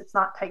Coast. It's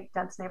not tight,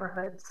 dense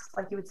neighborhoods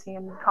like you would see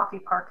in Coffey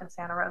Park and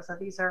Santa Rosa.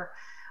 These are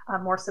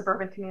more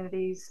suburban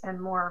communities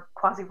and more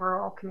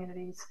quasi-rural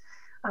communities.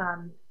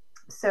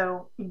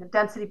 So,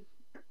 density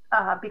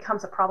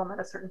becomes a problem at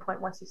a certain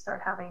point once you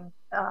start having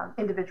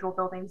individual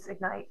buildings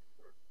ignite.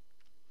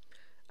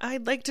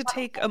 I'd like to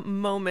take a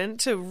moment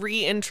to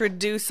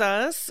reintroduce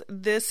us.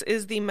 This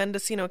is the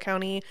Mendocino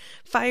County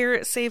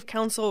Fire Safe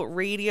Council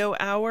Radio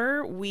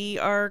Hour. We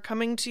are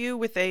coming to you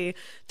with a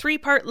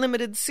 3-part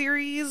limited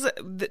series.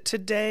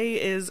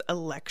 Today is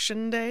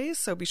Election Day,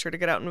 so be sure to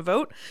get out and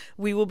vote.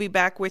 We will be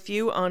back with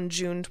you on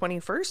June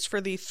 21st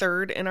for the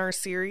third in our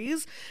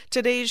series.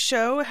 Today's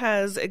show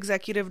has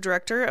Executive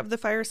Director of the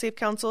Fire Safe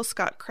Council,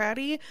 Scott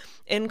Craddy,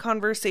 in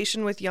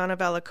conversation with Jana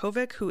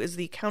Valakovic, who is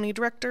the County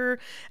Director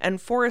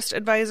and Forest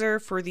Advisor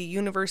for the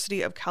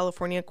University of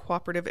California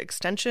Cooperative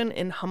Extension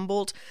in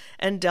Humboldt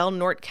and Del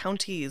Norte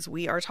counties.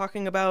 We are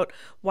talking about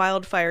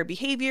wildfire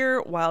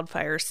behavior,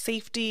 wildfire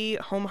safety,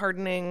 home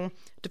hardening,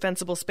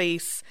 defensible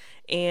space,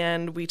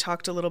 and we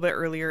talked a little bit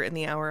earlier in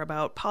the hour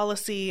about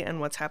policy and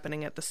what's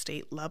happening at the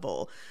state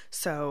level.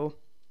 So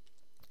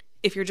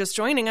if you're just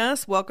joining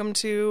us, welcome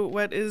to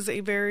what is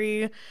a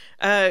very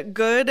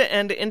good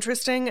and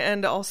interesting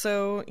and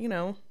also,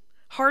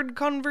 hard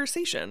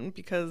conversation,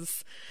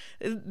 because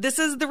this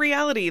is the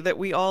reality that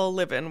we all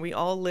live in. We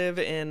all live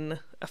in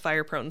a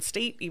fire-prone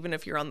state, even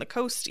if you're on the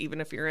coast,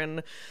 even if you're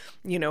in,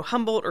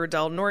 Humboldt or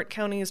Del Norte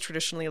counties,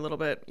 traditionally a little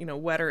bit,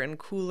 wetter and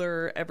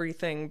cooler.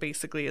 Everything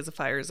basically is a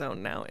fire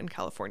zone now in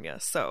California.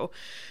 So,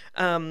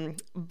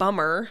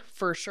 bummer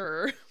for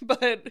sure.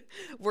 But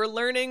we're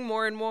learning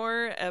more and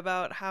more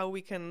about how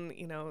we can,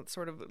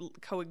 sort of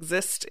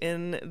coexist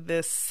in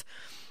this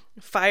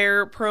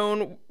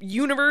fire-prone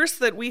universe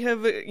that we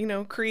have,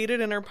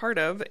 created and are part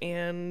of,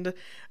 and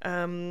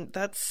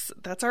that's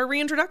our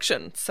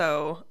reintroduction.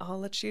 So I'll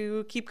let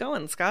you keep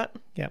going, Scott.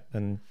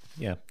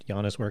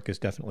 Jana's work is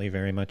definitely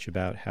very much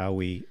about how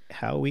we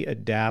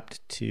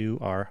adapt to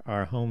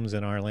our homes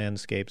and our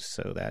landscapes,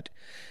 so that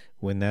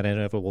when that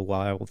inevitable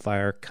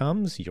wildfire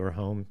comes, your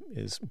home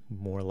is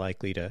more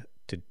likely to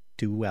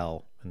do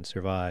well and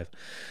survive.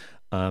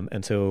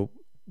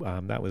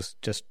 That was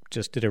just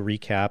did a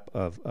recap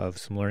of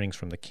some learnings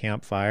from the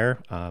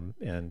campfire,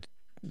 and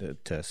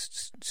to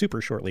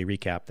super shortly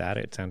recap that,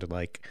 it sounded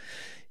like,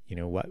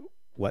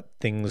 what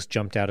things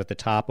jumped out at the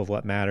top of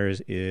what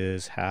matters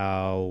is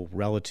how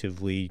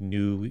relatively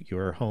new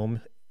your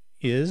home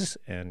is,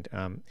 and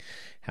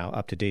how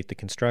up to date the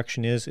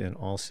construction is, and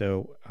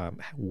also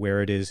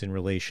where it is in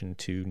relation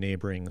to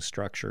neighboring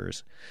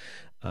structures,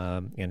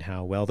 and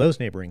how well those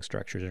neighboring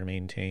structures are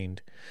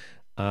maintained.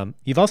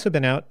 You've also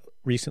been out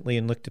recently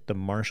and looked at the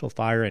Marshall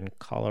Fire in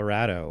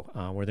Colorado.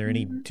 Were there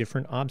any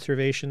different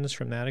observations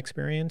from that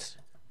experience?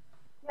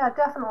 Yeah,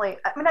 definitely.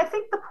 I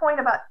think the point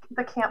about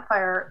the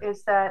campfire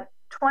is that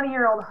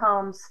 20-year-old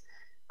homes,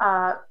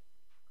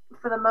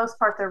 for the most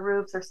part, their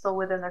roofs are still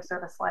within their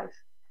service life.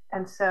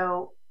 And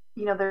so,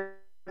 there's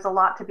a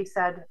lot to be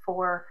said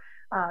for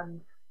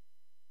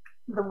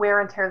the wear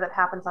and tear that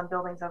happens on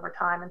buildings over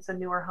time. And so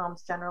newer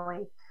homes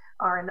generally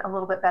are in a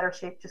little bit better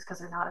shape just because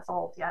they're not as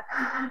old yet.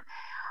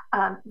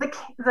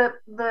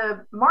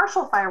 The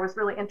Marshall Fire was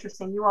really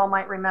interesting. You all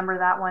might remember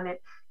that one.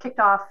 It kicked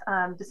off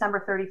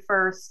December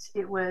 31st.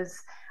 It was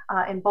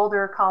in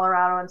Boulder,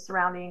 Colorado, and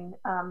surrounding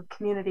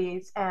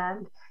communities.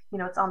 And,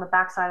 it's on the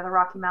backside of the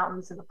Rocky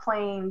Mountains and the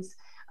plains.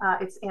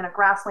 It's in a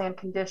grassland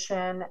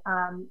condition.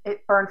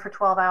 It burned for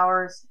 12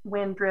 hours,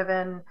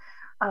 wind-driven,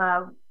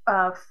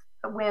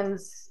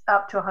 winds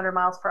up to 100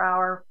 miles per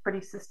hour, pretty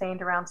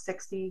sustained around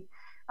 60,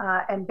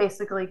 and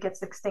basically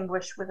gets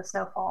extinguished with a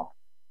snowfall.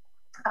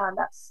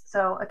 That's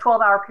so a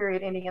 12-hour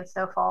period ending in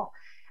snowfall.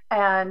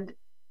 And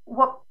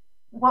what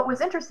was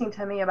interesting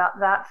to me about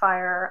that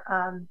fire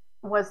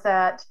was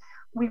that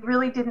we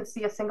really didn't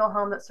see a single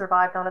home that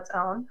survived on its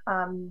own.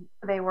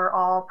 They were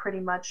all pretty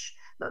much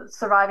the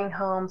surviving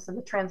homes, and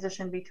the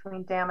transition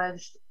between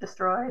damaged,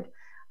 destroyed,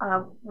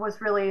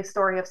 was really a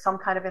story of some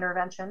kind of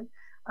intervention.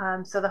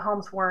 So the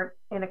homes weren't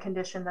in a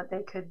condition that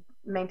they could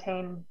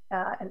maintain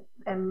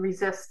and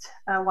resist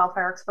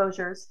wildfire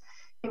exposures.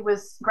 It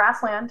was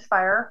grassland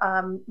fire,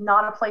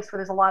 not a place where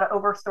there's a lot of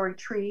overstory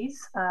trees.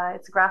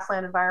 It's a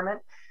grassland environment.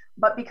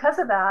 But because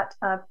of that,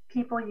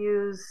 people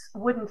use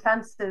wooden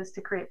fences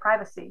to create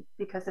privacy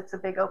because it's a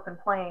big open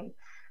plain.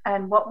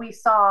 And what we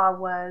saw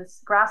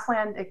was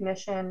grassland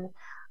ignition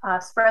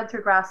spread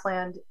through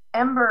grassland,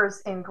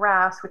 embers in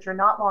grass, which are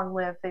not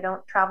long-lived. They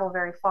don't travel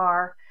very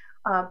far,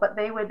 but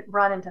they would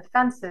run into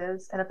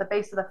fences. And at the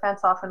base of the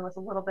fence often was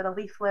a little bit of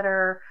leaf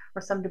litter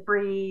or some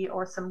debris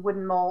or some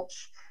wooden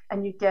mulch.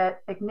 And you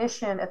get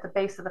ignition at the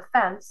base of the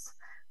fence.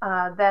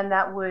 Then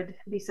that would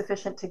be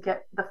sufficient to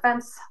get the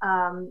fence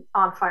on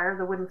fire,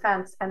 the wooden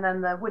fence, and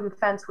then the wooden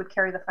fence would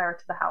carry the fire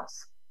to the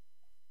house.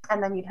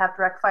 And then you'd have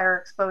direct fire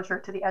exposure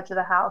to the edge of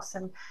the house.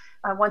 And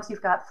once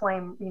you've got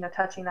flame,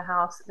 touching the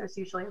house, there's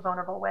usually a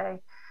vulnerable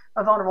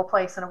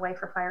place and a way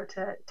for fire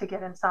to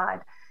get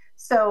inside.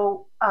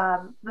 So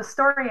the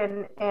story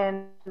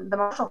in the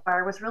Marshall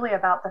Fire was really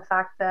about the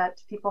fact that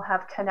people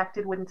have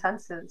connected wooden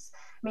fences,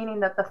 meaning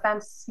that the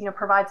fence,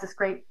 provides this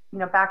great,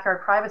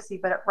 backyard privacy,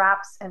 but it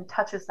wraps and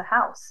touches the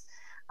house.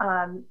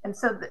 And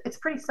so it's a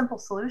pretty simple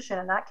solution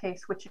in that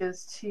case, which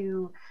is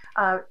to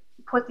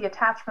put the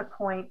attachment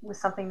point with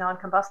something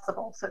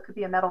non-combustible. So it could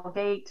be a metal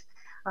gate.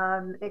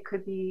 It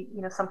could be,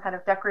 some kind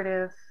of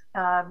decorative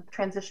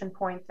transition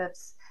point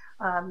that's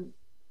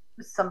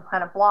some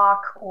kind of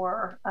block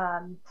or,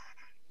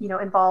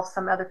 involves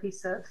some other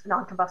piece of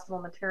non-combustible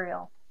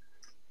material.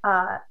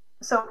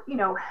 So,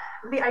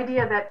 the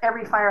idea that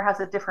every fire has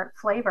a different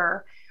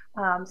flavor.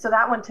 So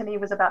that one to me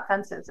was about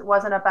fences. It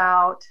wasn't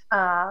about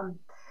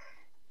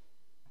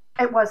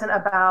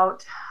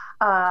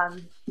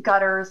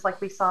gutters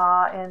like we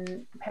saw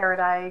in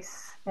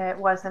Paradise. It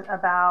wasn't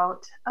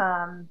about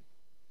the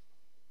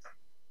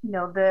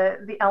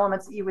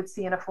elements that you would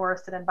see in a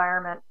forested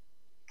environment.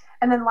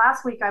 And then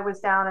last week I was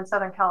down in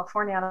Southern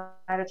California and I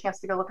had a chance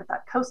to go look at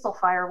that coastal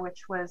fire,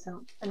 which was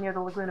near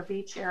the Laguna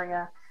Beach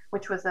area,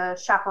 which was a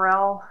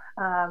chaparral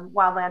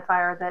wildland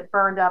fire that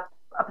burned up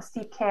a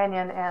steep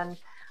canyon and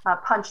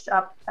punched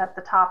up at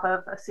the top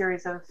of a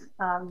series of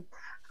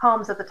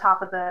homes at the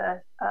top of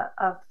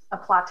of a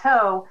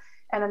plateau.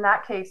 And in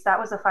that case, that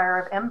was a fire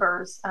of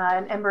embers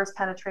and embers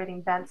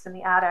penetrating vents in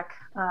the attic.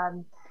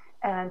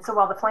 And so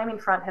while the flaming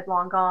front had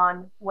long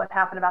gone, what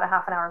happened about a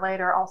half an hour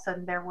later, all of a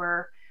sudden there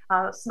were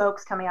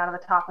smokes coming out of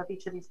the top of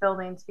each of these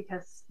buildings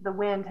because the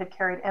wind had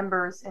carried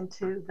embers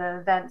into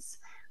the vents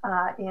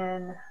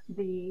in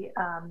the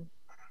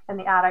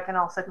attic, and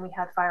all of a sudden we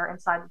had fire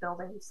inside the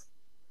buildings.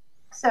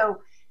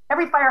 So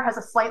every fire has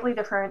a slightly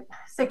different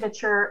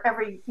signature.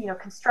 Every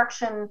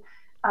construction,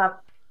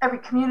 every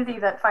community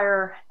that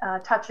fire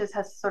touches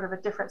has sort of a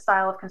different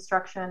style of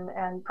construction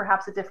and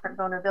perhaps a different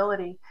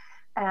vulnerability.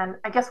 And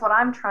I guess what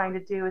I'm trying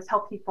to do is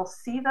help people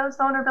see those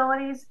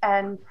vulnerabilities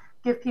and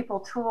give people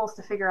tools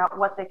to figure out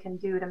what they can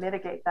do to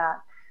mitigate that.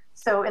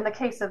 So in the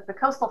case of the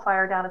coastal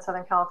fire down in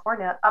Southern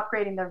California,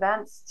 upgrading their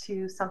vents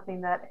to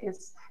something that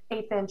is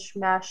 1/8-inch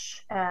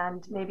mesh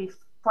and maybe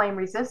flame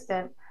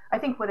resistant, I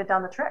think would have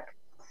done the trick.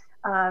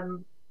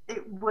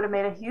 It would have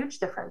made a huge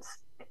difference.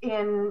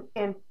 In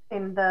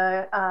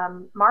the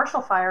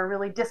Marshall fire,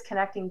 really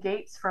disconnecting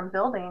gates from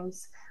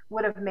buildings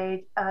would have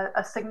made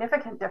a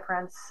significant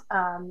difference.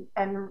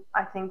 And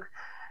I think,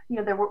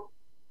 there were,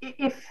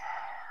 if,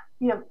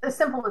 as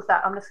simple as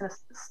that, I'm just going to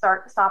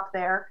stop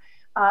there.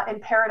 In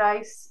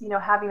Paradise,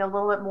 having a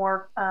little bit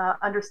more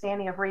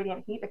understanding of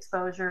radiant heat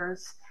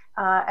exposures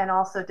and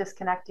also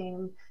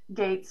disconnecting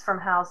gates from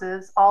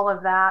houses, all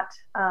of that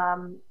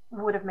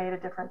would have made a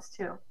difference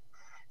too.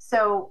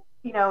 So,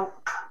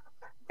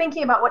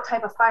 thinking about what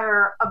type of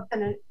fire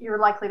you're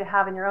likely to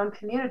have in your own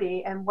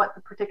community and what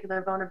the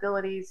particular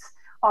vulnerabilities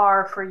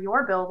are for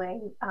your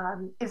building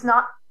is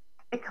not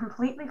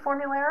completely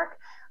formulaic,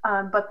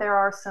 but there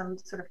are some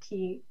sort of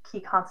key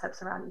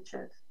concepts around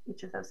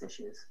each of those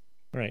issues.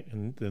 Right,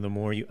 and the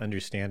more you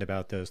understand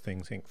about those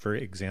things, for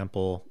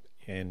example,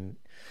 in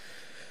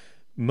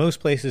most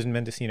places in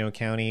Mendocino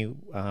County,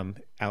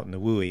 out in the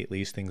WUI at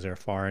least, things are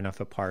far enough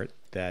apart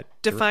that...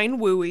 Define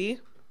WUI.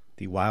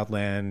 The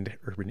wildland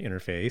urban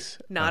interface.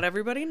 Not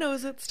everybody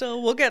knows it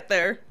still. We'll get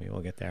there. We will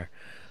get there.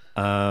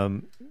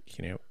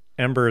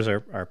 Embers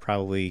are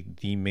probably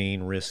the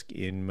main risk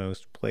in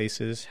most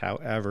places.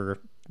 However,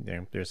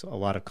 there's a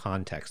lot of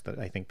context that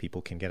I think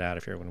people can get out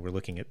of here. When we're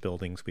looking at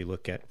buildings, we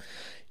look at,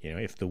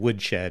 if the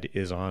woodshed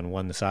is on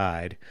one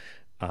side,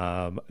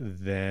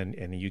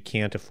 then you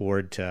can't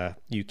afford to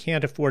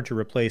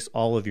replace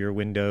all of your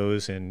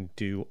windows and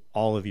do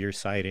all of your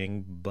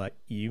siding, but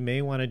you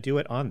may want to do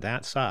it on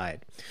that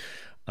side,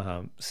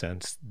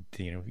 since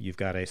you've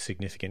got a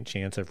significant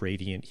chance of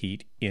radiant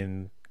heat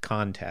in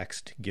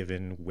context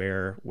given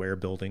where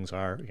buildings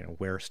are,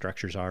 where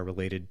structures are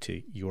related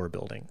to your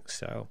building.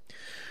 So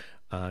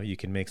you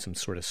can make some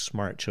sort of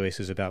smart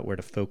choices about where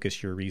to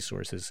focus your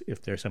resources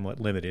if they're somewhat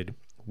limited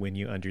when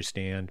you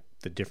understand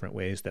the different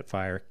ways that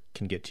fire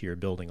can get to your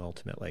building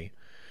ultimately.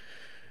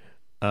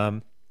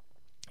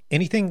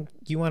 Anything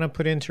you want to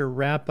put in to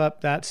wrap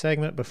up that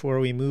segment before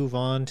we move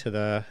on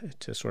to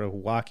sort of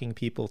walking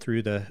people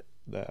through the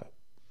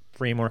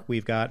framework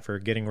we've got for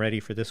getting ready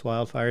for this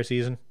wildfire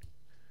season?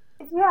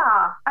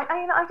 Yeah,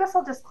 I guess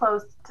I'll just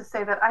close to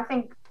say that I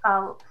think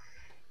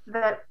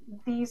that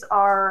these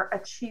are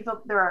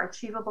achievable. There are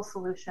achievable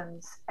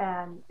solutions,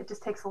 and it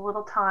just takes a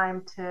little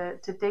time to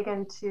dig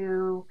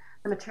into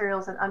the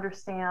materials and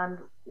understand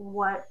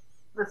what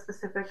the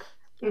specific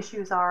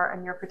issues are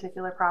in your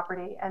particular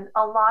property. And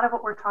a lot of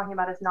what we're talking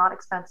about is not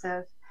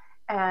expensive,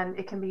 and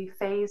it can be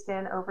phased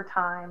in over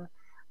time.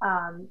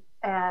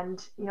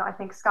 And I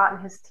think Scott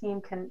and his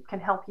team can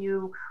help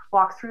you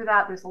walk through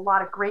that. There's a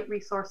lot of great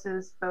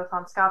resources, both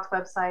on Scott's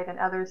website and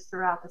others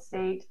throughout the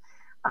state,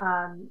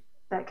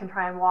 that can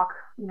try and walk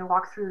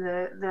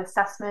through the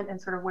assessment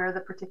and sort of where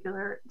the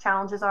particular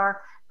challenges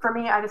are. For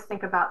me, I just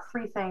think about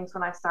three things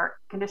when I start: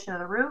 condition of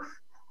the roof,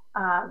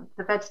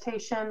 the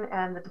vegetation,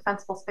 and the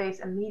defensible space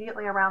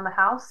immediately around the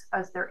house.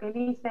 Is there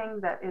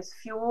anything that is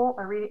fuel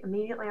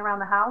immediately around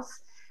the house?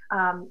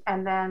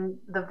 And then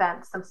the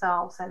vents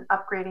themselves and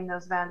upgrading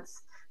those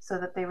vents so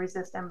that they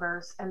resist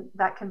embers. And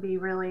that can be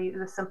really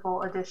the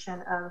simple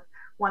addition of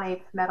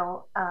 1/8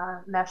 metal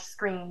mesh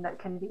screen that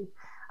can be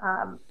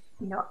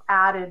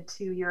added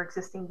to your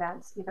existing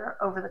vents, either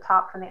over the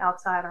top from the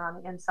outside or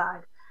on the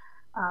inside.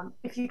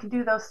 If you can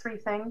do those three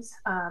things,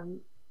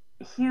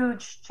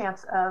 huge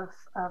chance of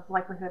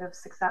likelihood of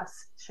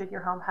success should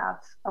your home have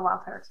a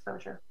wildfire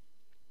exposure.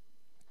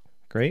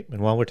 Great.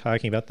 And while we're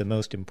talking about the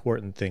most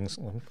important things,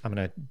 I'm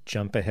going to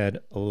jump ahead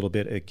a little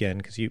bit again,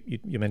 because you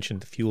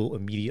mentioned the fuel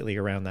immediately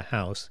around the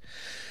house,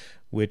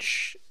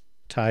 which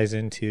ties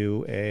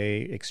into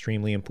a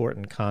extremely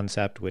important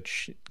concept,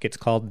 which gets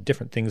called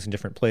different things in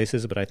different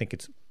places, but I think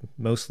it's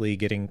mostly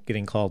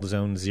getting called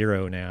Zone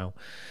Zero now,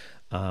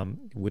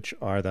 which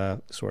are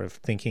the sort of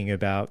thinking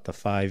about the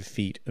 5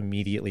 feet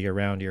immediately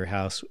around your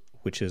house,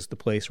 which is the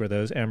place where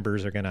those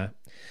embers are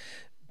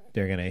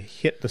they're going to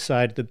hit the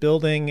side of the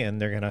building, and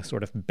they're going to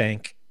sort of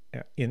bank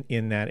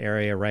in that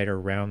area right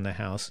around the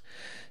house.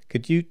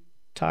 Could you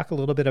talk a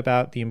little bit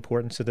about the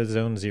importance of the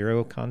Zone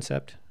Zero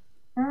concept?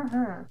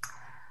 Mm-hmm.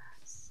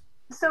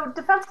 So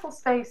defensible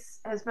space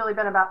has really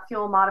been about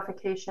fuel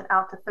modification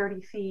out to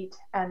 30 feet.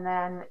 And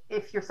then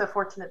if you're so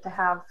fortunate to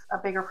have a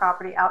bigger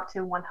property, out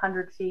to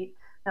 100 feet,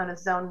 known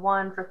as Zone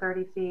 1 for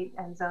 30 feet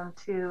and Zone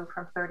 2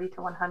 from 30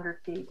 to 100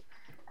 feet.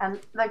 And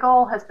the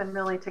goal has been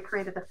really to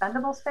create a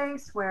defendable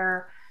space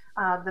where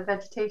the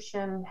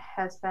vegetation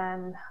has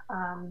been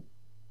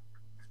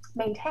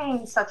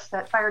maintained such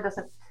that fire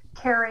doesn't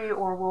carry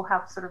or will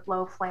have sort of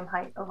low flame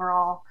height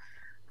overall,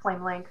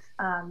 flame length,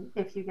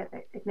 if you get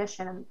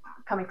ignition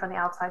coming from the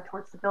outside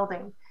towards the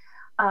building.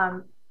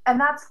 And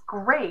that's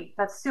great.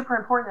 That's super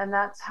important. And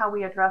that's how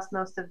we address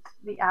most of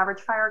the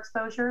average fire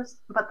exposures.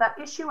 But that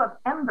issue of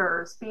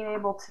embers being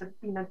able to,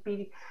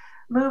 be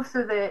moved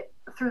through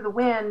the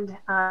wind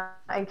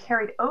and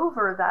carried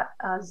over that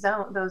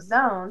those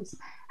zones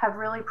have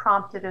really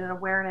prompted an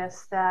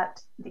awareness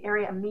that the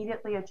area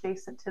immediately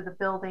adjacent to the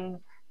building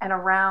and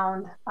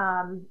around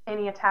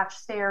any attached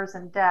stairs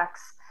and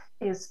decks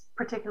is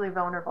particularly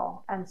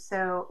vulnerable. And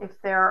so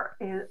if there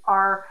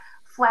are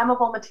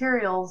flammable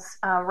materials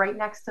right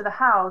next to the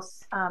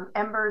house,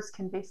 embers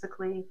can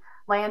basically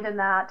land in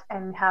that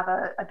and have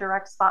a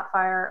direct spot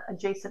fire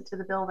adjacent to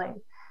the building.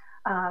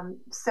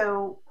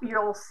 So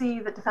you'll see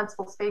that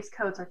defensible space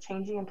codes are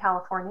changing in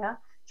California,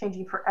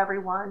 changing for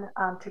everyone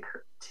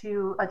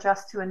to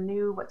adjust to a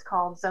new what's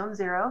called Zone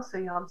Zero. So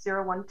you have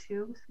 0, 1,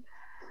 2,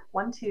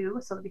 1, 2.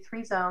 So there'll be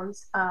 3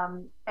 zones.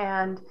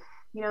 And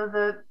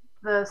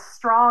the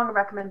strong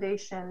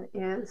recommendation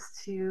is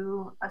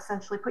to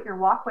essentially put your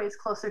walkways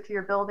closer to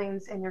your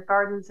buildings and your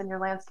gardens and your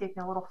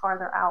landscaping a little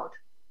farther out.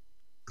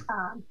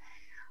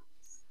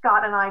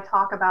 Scott and I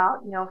talk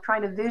about,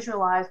 trying to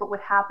visualize what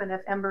would happen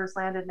if embers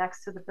landed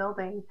next to the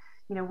building.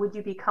 Would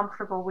you be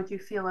comfortable? Would you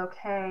feel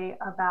okay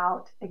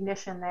about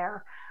ignition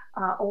there?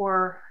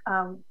 Or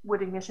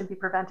would ignition be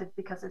prevented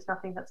because there's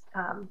nothing that's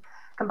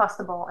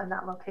combustible in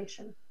that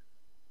location?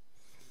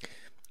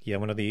 Yeah,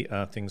 one of the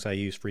things I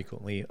use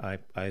frequently,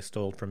 I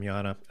stole from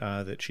Jana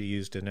that she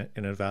used in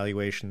an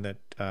evaluation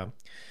that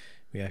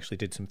we actually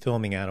did some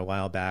filming at a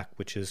while back,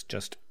 which is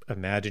just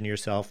imagine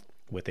yourself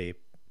with a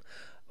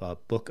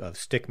book of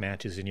stick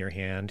matches in your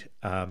hand,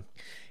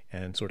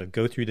 and sort of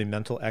go through the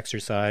mental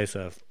exercise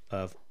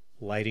of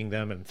lighting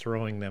them and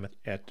throwing them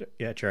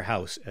at your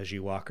house as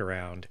you walk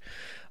around.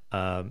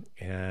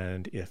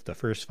 And if the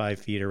first 5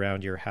 feet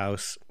around your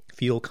house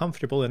feel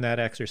comfortable in that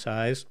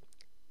exercise,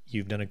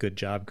 you've done a good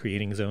job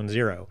creating Zone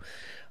Zero.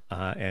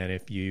 And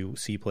if you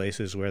see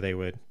places where they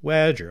would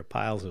wedge or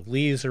piles of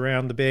leaves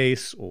around the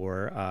base,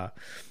 or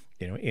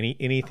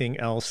anything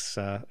else,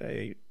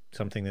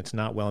 something that's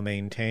not well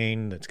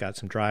maintained, that's got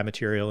some dry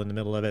material in the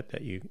middle of it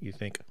that you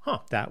think,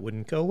 that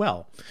wouldn't go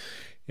well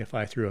if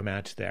I threw a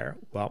match there.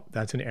 Well,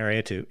 that's an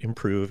area to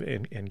improve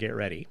and get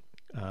ready.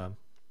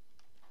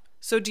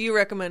 So do you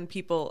recommend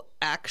people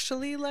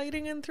actually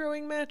lighting and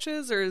throwing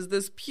matches, or is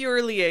this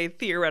purely a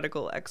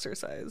theoretical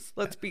exercise?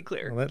 Let's be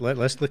clear.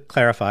 Let's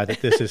clarify that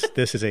this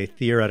is a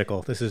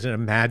theoretical. This is an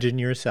imagine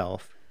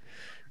yourself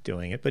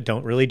doing it, but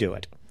don't really do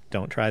it.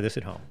 Don't try this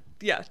at home.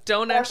 Yeah,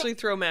 don't actually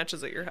throw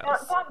matches at your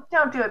house.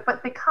 Don't do it.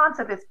 But the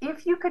concept is,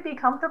 if you could be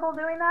comfortable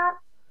doing that,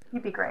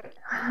 you'd be great.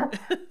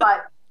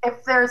 But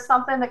if there's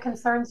something that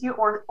concerns you,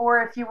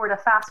 or if you were to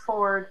fast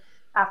forward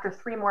after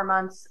 3 more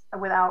months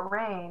without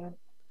rain,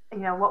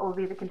 what will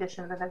be the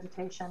condition of the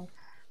vegetation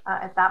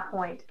at that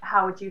point?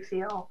 How would you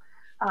feel?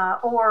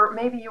 Or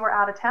maybe you were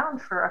out of town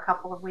for a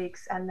couple of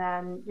weeks and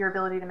then your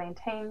ability to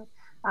maintain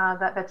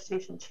that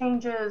vegetation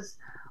changes,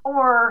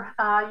 or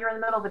you're in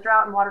the middle of a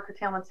drought and water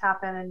curtailments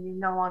happen and you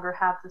no longer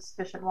have the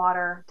sufficient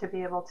water to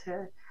be able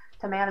to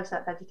manage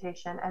that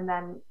vegetation, and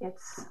then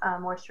its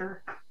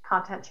moisture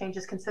content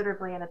changes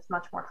considerably and it's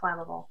much more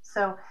flammable.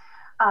 So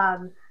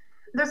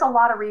there's a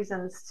lot of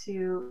reasons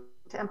to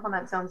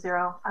implement Zone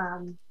Zero,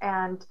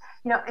 and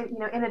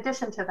in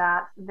addition to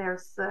that,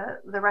 there's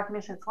the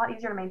recognition it's a lot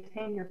easier to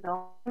maintain your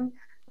building,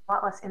 a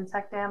lot less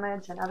insect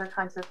damage and other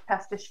kinds of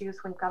pest issues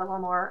when you've got a little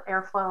more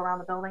airflow around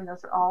the building.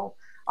 Those are all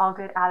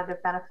good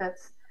additive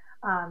benefits.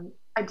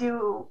 I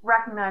do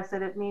recognize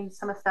that it means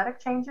some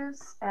aesthetic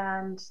changes,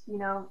 and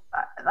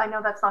I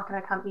know that's not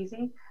going to come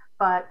easy,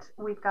 but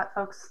we've got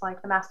folks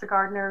like the master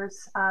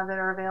gardeners that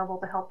are available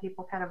to help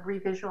people kind of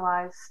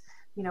revisualize,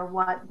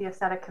 what the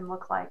aesthetic can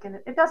look like. And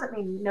it doesn't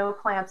mean no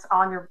plants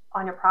on your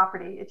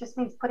property. It just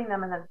means putting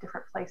them in a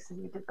different place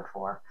than you did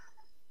before.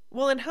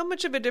 Well, and how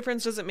much of a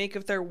difference does it make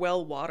if they're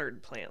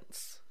well-watered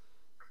plants?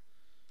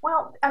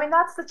 Well, I mean,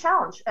 that's the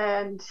challenge.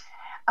 And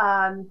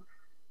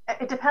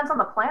it depends on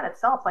the plant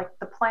itself. Like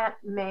the plant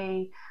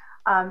may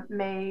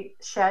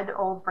shed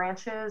old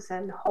branches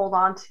and hold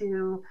on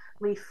to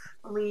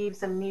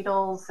leaves and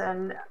needles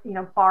and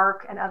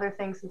bark and other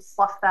things and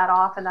slough that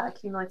off, and that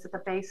accumulates at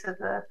the base of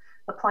the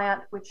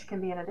plant, which can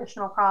be an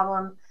additional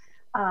problem.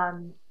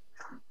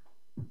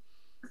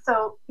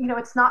 So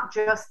it's not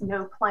just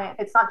no plant.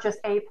 It's not just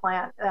a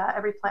plant.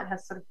 Every plant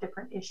has sort of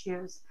different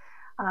issues.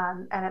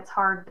 And it's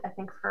hard, I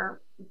think,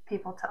 for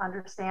people to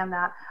understand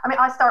that. I mean,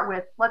 I start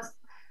with,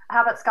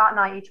 how about Scott and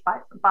I each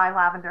buy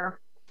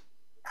lavender?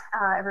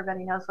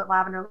 Everybody knows what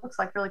lavender looks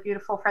like, really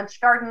beautiful French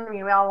garden. I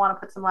mean, we all want to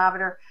put some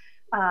lavender.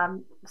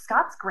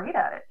 Scott's great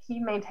at it. He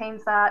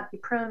maintains that, he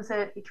prunes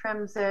it, he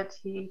trims it,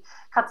 he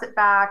cuts it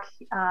back,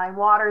 he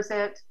waters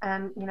it.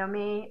 And,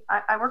 me,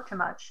 I work too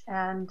much.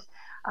 And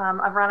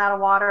I've run out of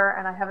water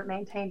and I haven't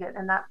maintained it.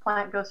 And that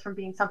plant goes from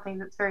being something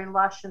that's very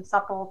lush and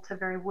supple to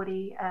very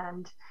woody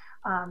and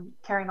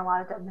carrying a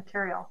lot of dead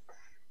material.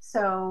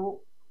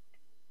 So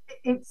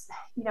it's,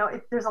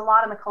 there's a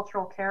lot in the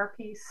cultural care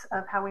piece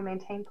of how we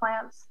maintain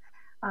plants.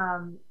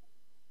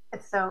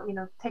 So,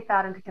 take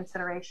that into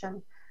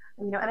consideration.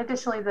 And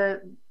additionally,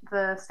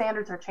 the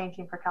standards are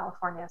changing for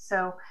California.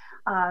 So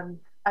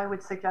I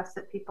would suggest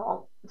that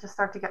people just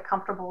start to get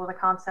comfortable with the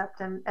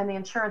concept, and the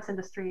insurance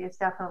industry is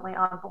definitely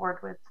on board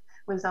with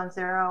Zone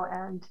Zero.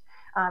 And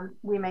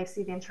we may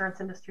see the insurance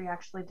industry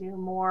actually do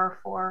more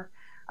for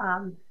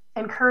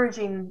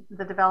encouraging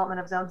the development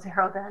of Zone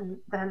Zero than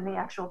the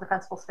actual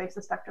Defensible Space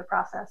Inspector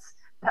process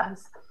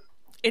does.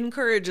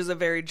 Encourage is a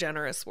very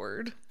generous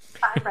word.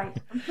 Right.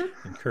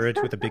 Encourage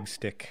with a big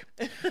stick.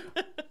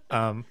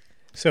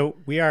 So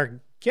we are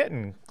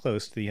getting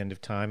close to the end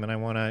of time, and I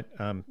want to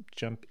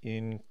jump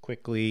in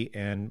quickly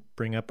and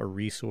bring up a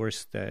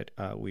resource that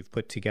we've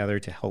put together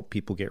to help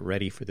people get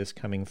ready for this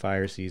coming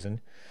fire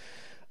season.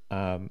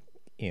 And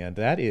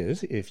that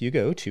is, if you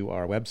go to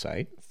our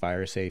website,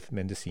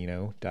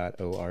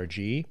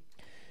 firesafemendocino.org,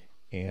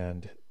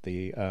 and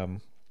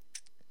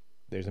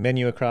there's a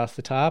menu across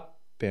the top,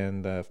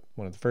 and the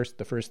first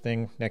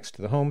thing next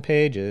to the home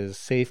page is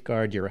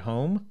Safeguard Your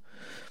Home.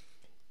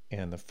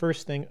 And the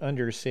first thing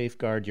under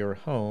Safeguard Your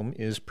Home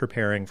is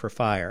preparing for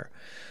fire.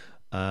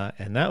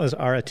 And that was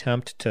our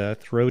attempt to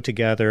throw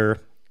together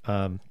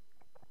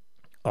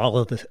all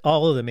of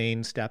the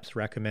main steps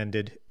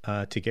recommended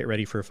to get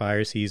ready for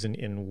fire season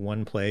in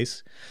one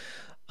place.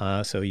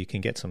 So you can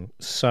get some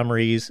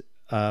summaries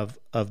of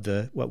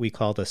what we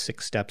call the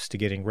 6 steps to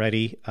getting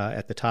ready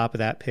at the top of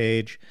that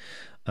page.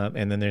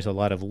 And then there's a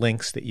lot of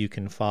links that you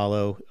can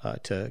follow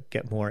to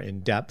get more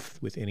in depth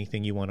with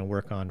anything you want to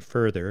work on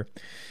further.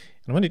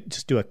 I want to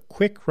just do a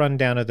quick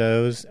rundown of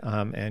those.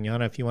 And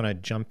Jana, if you want to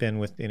jump in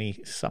with any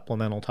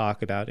supplemental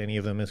talk about any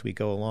of them as we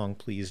go along,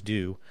 please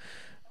do.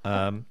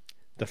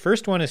 The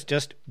first one is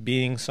just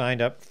being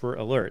signed up for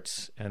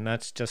alerts. And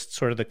that's just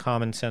sort of the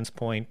common sense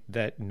point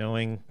that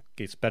knowing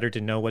it's better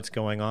to know what's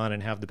going on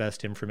and have the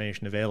best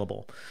information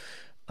available.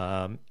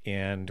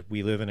 And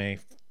we live in a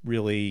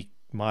really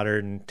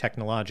modern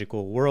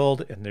technological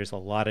world, and there's a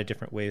lot of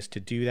different ways to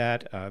do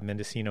that.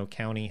 Mendocino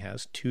County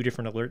has 2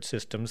 different alert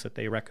systems that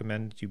they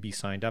recommend you be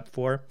signed up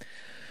for.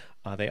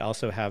 They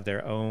also have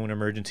their own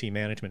emergency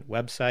management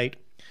website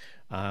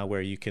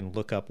where you can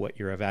look up what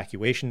your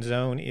evacuation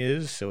zone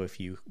is. So if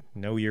you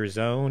know your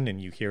zone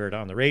and you hear it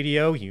on the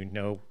radio, you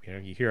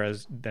hear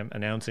them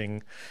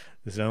announcing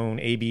zone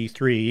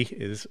AB3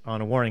 is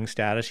on a warning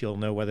status, you'll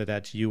know whether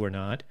that's you or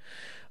not.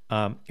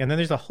 And then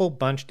there's a whole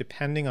bunch,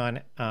 depending on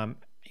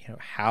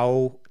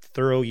how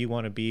thorough you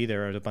want to be.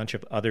 There are a bunch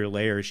of other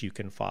layers you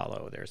can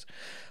follow. There's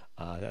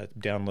a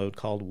download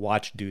called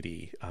Watch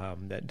Duty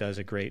that does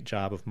a great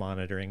job of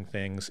monitoring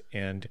things.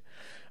 And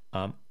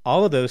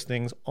all of those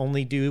things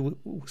only do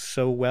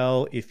so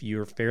well if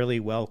you're fairly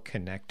well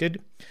connected.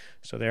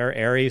 So there are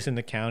areas in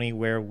the county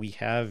where we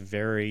have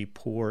very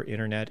poor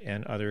internet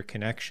and other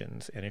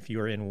connections. And if you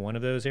are in one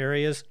of those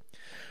areas,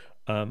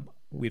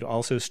 we'd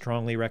also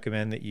strongly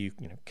recommend that you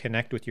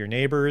connect with your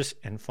neighbors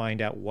and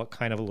find out what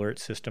kind of alert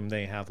system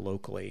they have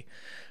locally.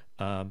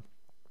 Our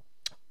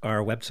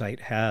website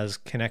has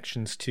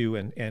connections to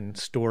and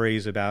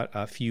stories about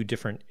a few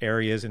different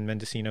areas in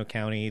Mendocino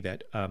County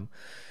that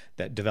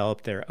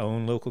develop their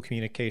own local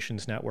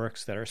communications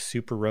networks that are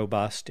super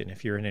robust. And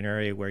if you're in an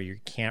area where you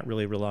can't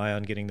really rely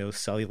on getting those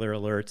cellular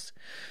alerts,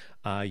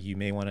 you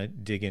may want to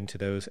dig into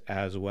those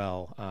as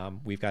well.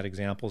 We've got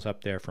examples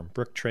up there from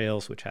Brook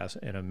Trails, which has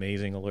an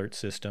amazing alert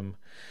system,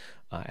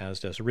 as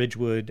does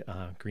Ridgewood.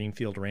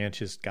 Greenfield Ranch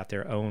has got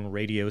their own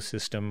radio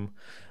system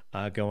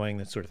going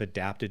that's sort of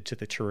adapted to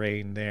the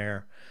terrain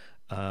there.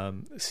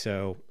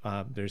 So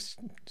there's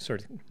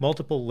sort of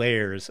multiple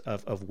layers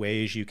of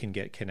ways you can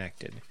get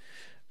connected.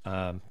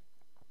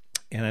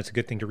 And that's a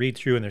good thing to read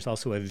through. And there's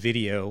also a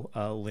video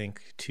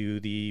link to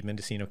the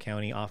Mendocino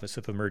County Office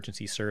of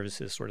Emergency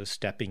Services, sort of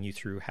stepping you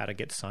through how to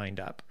get signed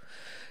up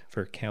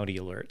for county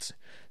alerts.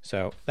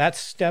 So that's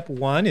step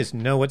one, is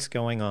know what's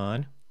going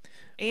on.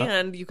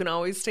 And you can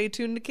always stay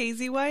tuned to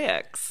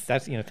KZYX.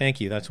 That's, thank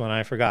you. That's one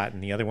I forgot.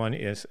 And the other one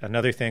is,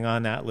 another thing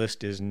on that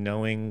list is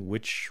knowing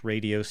which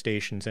radio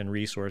stations and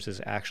resources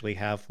actually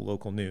have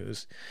local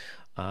news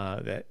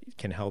that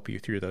can help you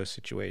through those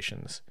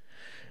situations.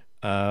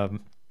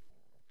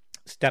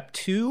 Step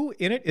two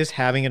in it is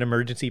having an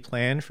emergency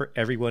plan for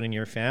everyone in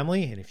your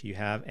family. And if you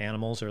have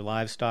animals or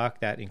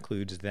livestock, that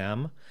includes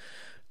them.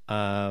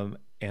 And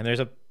there's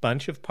a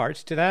bunch of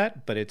parts to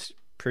that, but it's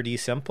pretty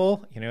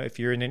simple. If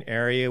you're in an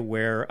area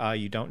where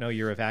you don't know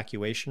your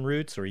evacuation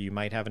routes, or you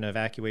might have an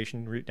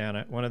evacuation route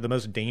down one of the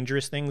most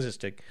dangerous things is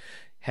to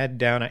head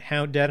down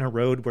a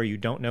road where you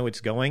don't know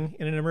it's going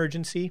in an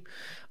emergency.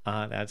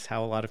 That's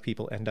how a lot of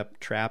people end up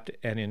trapped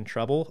and in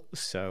trouble.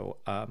 So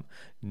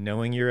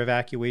knowing your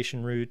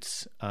evacuation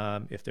routes,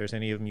 if there's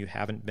any of them you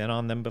haven't been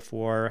on them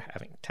before,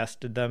 having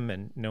tested them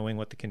and knowing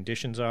what the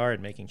conditions are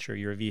and making sure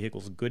your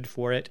vehicle's good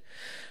for it,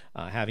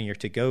 having your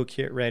to-go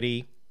kit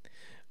ready,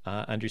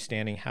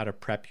 understanding how to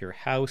prep your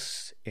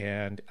house.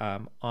 And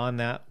on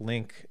that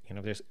link,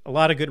 there's a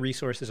lot of good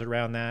resources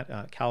around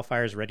that. CAL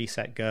FIRE's Ready,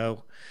 Set,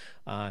 Go.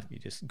 If you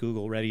just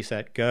Google Ready,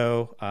 Set,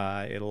 Go,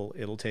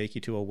 it'll take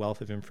you to a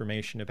wealth of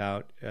information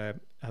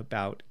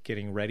about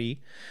getting ready.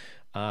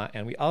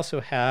 And we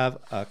also have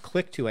a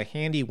click to a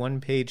handy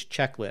one-page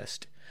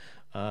checklist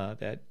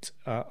that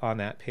on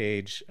that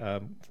page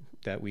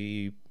that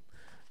we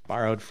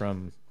borrowed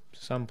from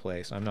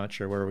someplace. I'm not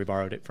sure where we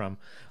borrowed it from,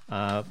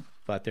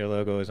 but their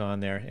logo is on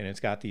there, and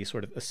it's got the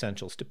sort of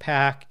essentials to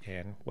pack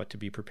and what to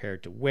be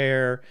prepared to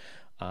wear,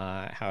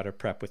 how to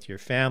prep with your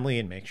family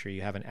and make sure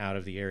you have an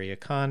out-of-the-area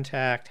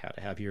contact, how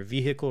to have your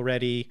vehicle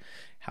ready,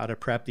 how to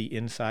prep the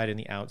inside and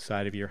the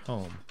outside of your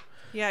home.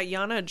 Yeah,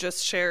 Yana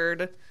just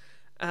shared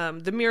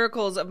the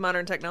miracles of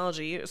modern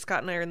technology.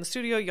 Scott and I are in the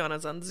studio.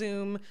 Yana's on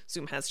Zoom.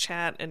 Zoom has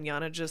chat. And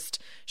Yana just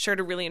shared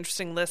a really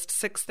interesting list,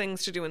 6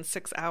 things to do in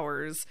 6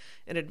 hours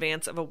in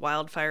advance of a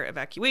wildfire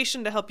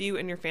evacuation to help you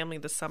and your family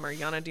this summer.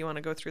 Yana, do you want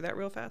to go through that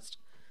real fast?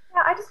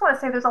 Yeah, I just want to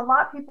say there's a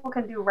lot people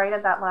can do right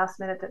at that last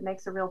minute that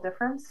makes a real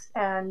difference.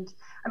 And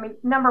I mean,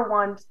 number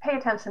one, just pay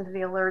attention to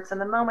the alerts. And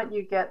the moment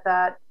you get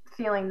that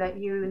feeling that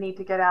you need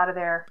to get out of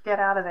there, get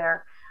out of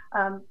there.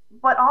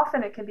 But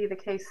often it can be the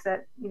case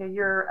that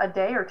you're a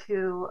day or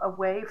two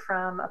away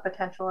from a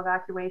potential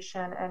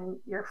evacuation, and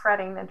you're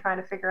fretting and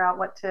trying to figure out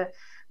what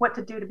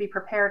to do to be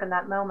prepared in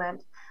that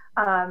moment.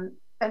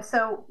 And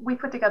so we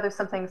put together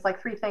some things like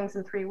 3 things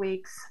in 3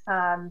 weeks,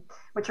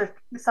 which are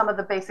some of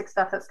the basic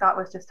stuff that Scott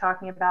was just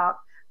talking about.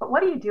 But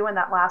what do you do in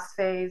that last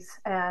phase?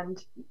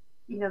 And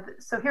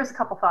so here's a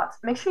couple thoughts.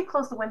 Make sure you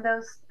close the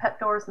windows, pet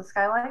doors, and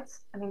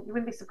skylights. I mean, you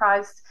wouldn't be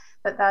surprised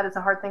that is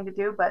a hard thing to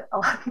do, but a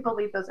lot of people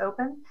leave those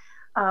open.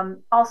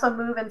 Also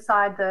move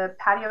inside the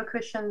patio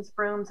cushions,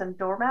 brooms, and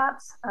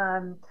doormats.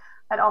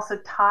 I'd also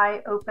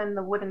tie open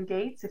the wooden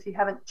gates. If you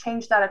haven't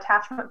changed that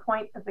attachment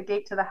point of the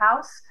gate to the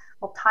house,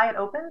 we'll tie it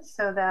open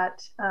so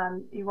that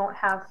you won't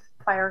have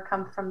fire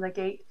come from the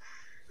gate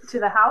to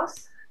the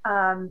house.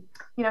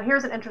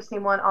 Here's an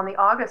interesting one on the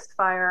August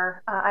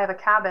fire. I have a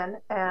cabin,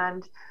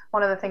 and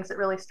one of the things that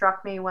really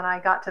struck me when I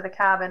got to the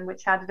cabin,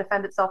 which had to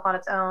defend itself on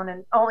its own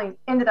and only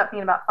ended up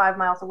being about 5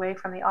 miles away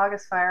from the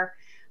August fire,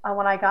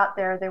 when I got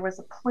there was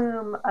a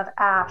plume of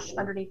ash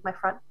underneath my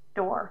front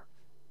door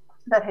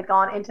that had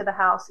gone into the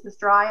house. It was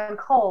dry and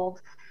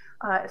cold,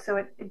 so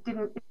it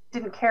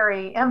didn't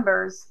carry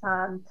embers,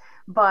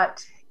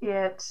 but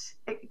it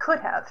could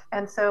have.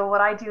 And so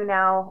what I do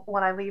now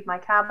when I leave my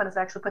cabin is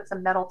actually put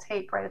some metal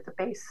tape right at the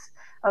base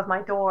of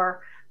my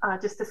door,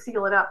 just to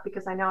seal it up,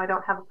 because I know I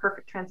don't have a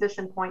perfect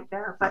transition point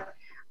there. But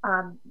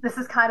this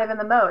is kind of in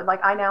the mode. Like,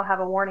 I now have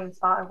a warning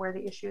spot of where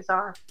the issues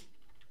are.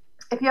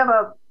 If you have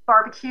a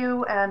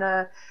barbecue and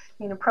a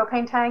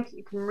propane tank,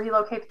 you can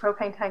relocate the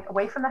propane tank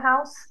away from the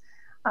house.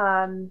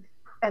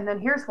 And then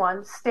here's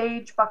one: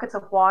 stage buckets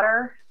of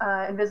water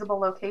in visible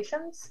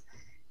locations.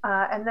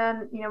 And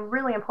then,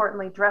 really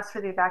importantly, dress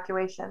for the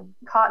evacuation.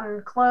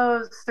 Cotton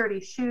clothes, sturdy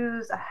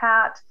shoes, a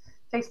hat,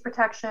 face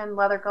protection,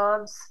 leather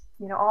gloves,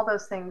 all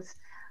those things.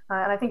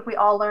 And I think we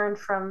all learned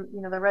from,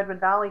 the Redwood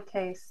Valley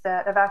case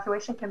that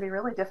evacuation can be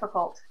really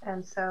difficult.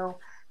 And so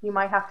you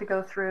might have to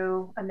go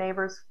through a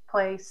neighbor's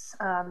place.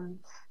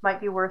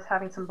 Might be worth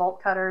having some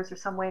bolt cutters or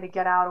some way to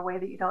get out, a way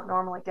that you don't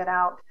normally get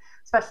out,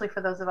 especially for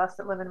those of us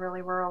that live in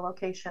really rural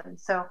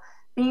locations. So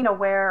being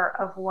aware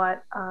of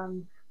what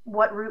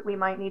route we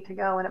might need to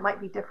go, and it might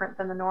be different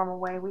than the normal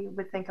way we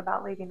would think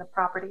about leaving the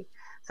property.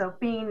 So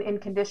being in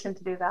condition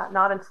to do that,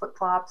 not in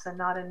flip-flops and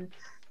not in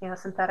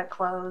synthetic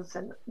clothes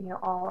and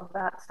all of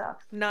that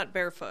stuff. Not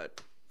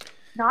barefoot.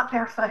 Not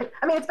barefoot.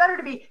 I mean, it's better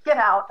to get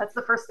out. That's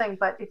the first thing.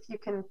 But if you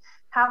can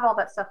have all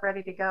that stuff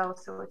ready to go,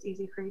 so it's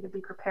easy for you to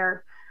be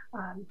prepared,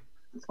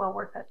 it's well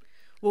worth it.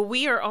 Well,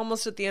 we are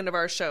almost at the end of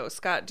our show.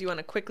 Scott, do you want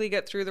to quickly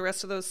get through the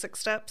rest of those 6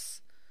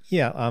 steps?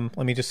 Yeah,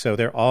 let me so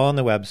they're all on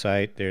the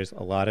website. There's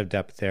a lot of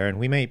depth there, and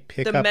we may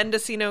pick up... The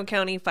Mendocino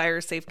County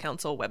Fire Safe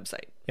Council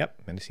website.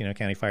 Yep, Mendocino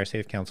County Fire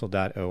Safe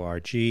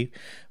Council.org.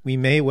 We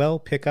may well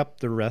pick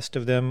up the rest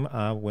of them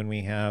when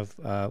we have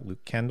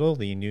Luke Kendall,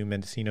 the new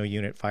Mendocino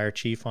Unit Fire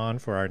Chief, on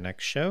for our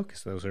next show,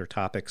 because those are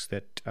topics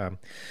that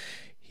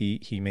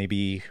he may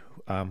be...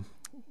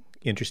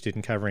 interested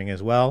in covering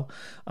as well.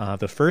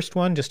 The first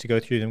one, just to go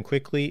through them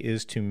quickly,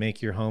 is to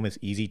make your home as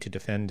easy to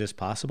defend as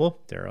possible.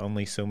 There are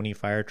only so many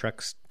fire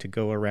trucks to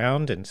go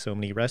around and so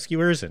many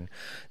rescuers, and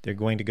they're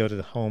going to go to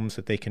the homes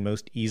that they can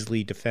most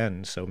easily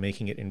defend. So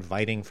making it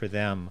inviting for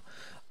them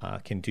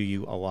can do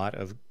you a lot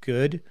of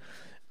good.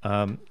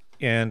 And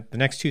the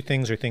next two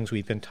things are things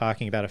we've been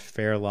talking about a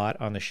fair lot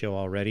on the show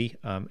already,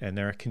 and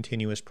they're a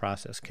continuous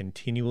process,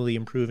 continually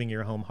improving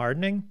your home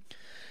hardening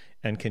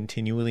and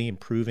continually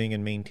improving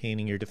and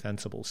maintaining your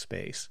defensible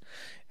space.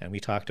 And we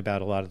talked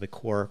about a lot of the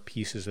core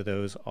pieces of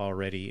those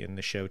already in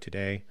the show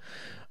today.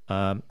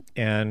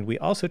 And we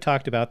also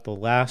talked about the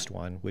last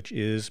one, which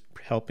is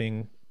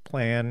helping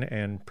plan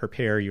and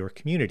prepare your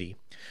community,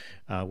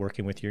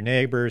 working with your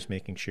neighbors,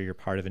 making sure you're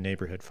part of a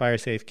neighborhood fire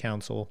safe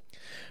council,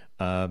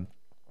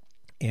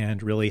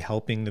 and really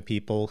helping the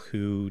people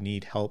who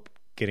need help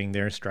getting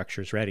their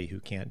structures ready, who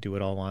can't do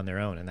it all on their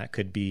own. And that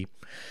could be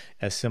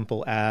as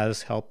simple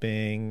as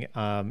helping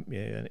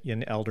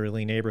an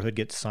elderly neighborhood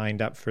get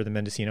signed up for the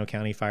Mendocino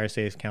County Fire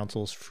Safe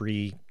Council's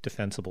free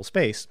defensible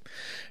space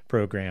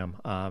program,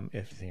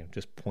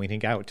 just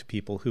pointing out to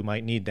people who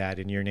might need that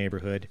in your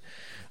neighborhood.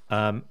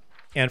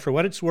 And for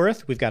what it's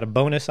worth, we've got a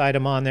bonus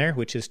item on there,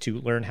 which is to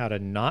learn how to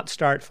not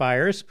start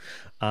fires,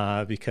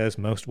 because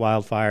most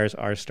wildfires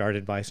are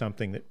started by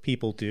something that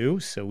people do.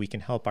 So we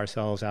can help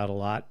ourselves out a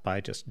lot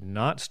by just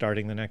not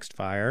starting the next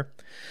fire.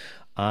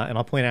 And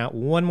I'll point out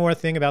one more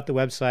thing about the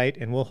website,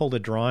 and we'll hold a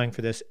drawing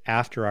for this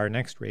after our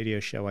next radio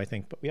show, I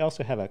think. But we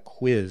also have a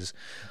quiz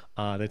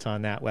that's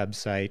on that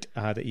website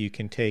that you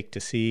can take to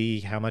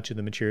see how much of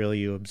the material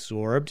you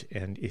absorbed.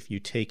 And if you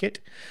take it,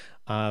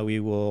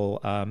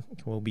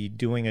 we'll be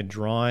doing a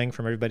drawing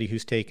from everybody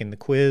who's taken the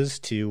quiz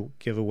to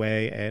give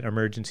away an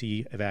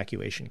emergency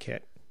evacuation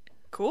kit.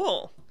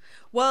 Cool.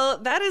 Well,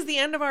 that is the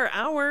end of our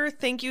hour.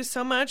 Thank you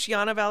so much,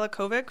 Jana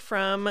Valakovic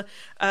from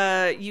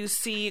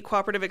UC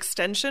Cooperative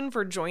Extension,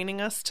 for joining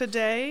us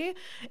today,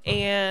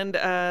 and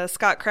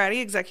Scott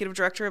Craddy, Executive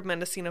Director of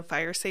Mendocino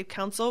Fire Safe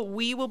Council.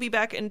 We will be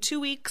back in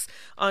 2 weeks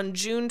on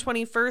June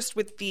 21st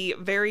with the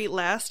very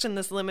last in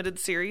this limited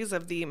series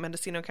of the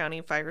Mendocino County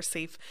Fire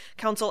Safe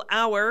Council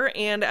Hour.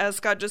 And as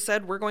Scott just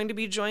said, we're going to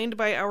be joined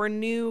by our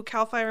new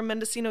CAL FIRE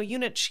Mendocino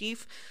Unit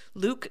Chief,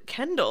 Luke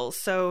Kendall.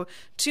 So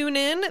tune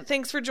in.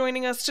 Thanks for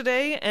joining us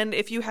today. And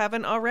if you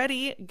haven't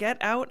already, get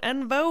out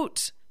and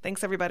vote.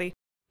 Thanks, everybody.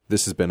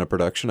 This has been a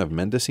production of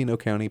Mendocino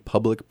County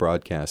Public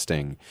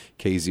Broadcasting,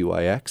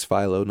 KZYX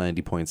Philo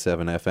 90.7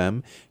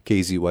 FM,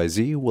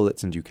 KZYZ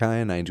Willits and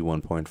Ukiah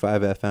 91.5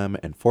 FM,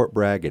 and Fort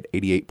Bragg at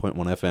 88.1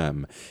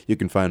 FM. You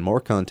can find more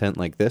content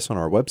like this on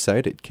our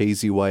website at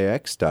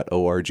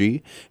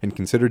kzyx.org, and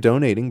consider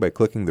donating by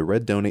clicking the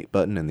red donate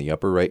button in the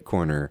upper right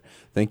corner.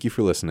 Thank you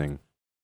for listening.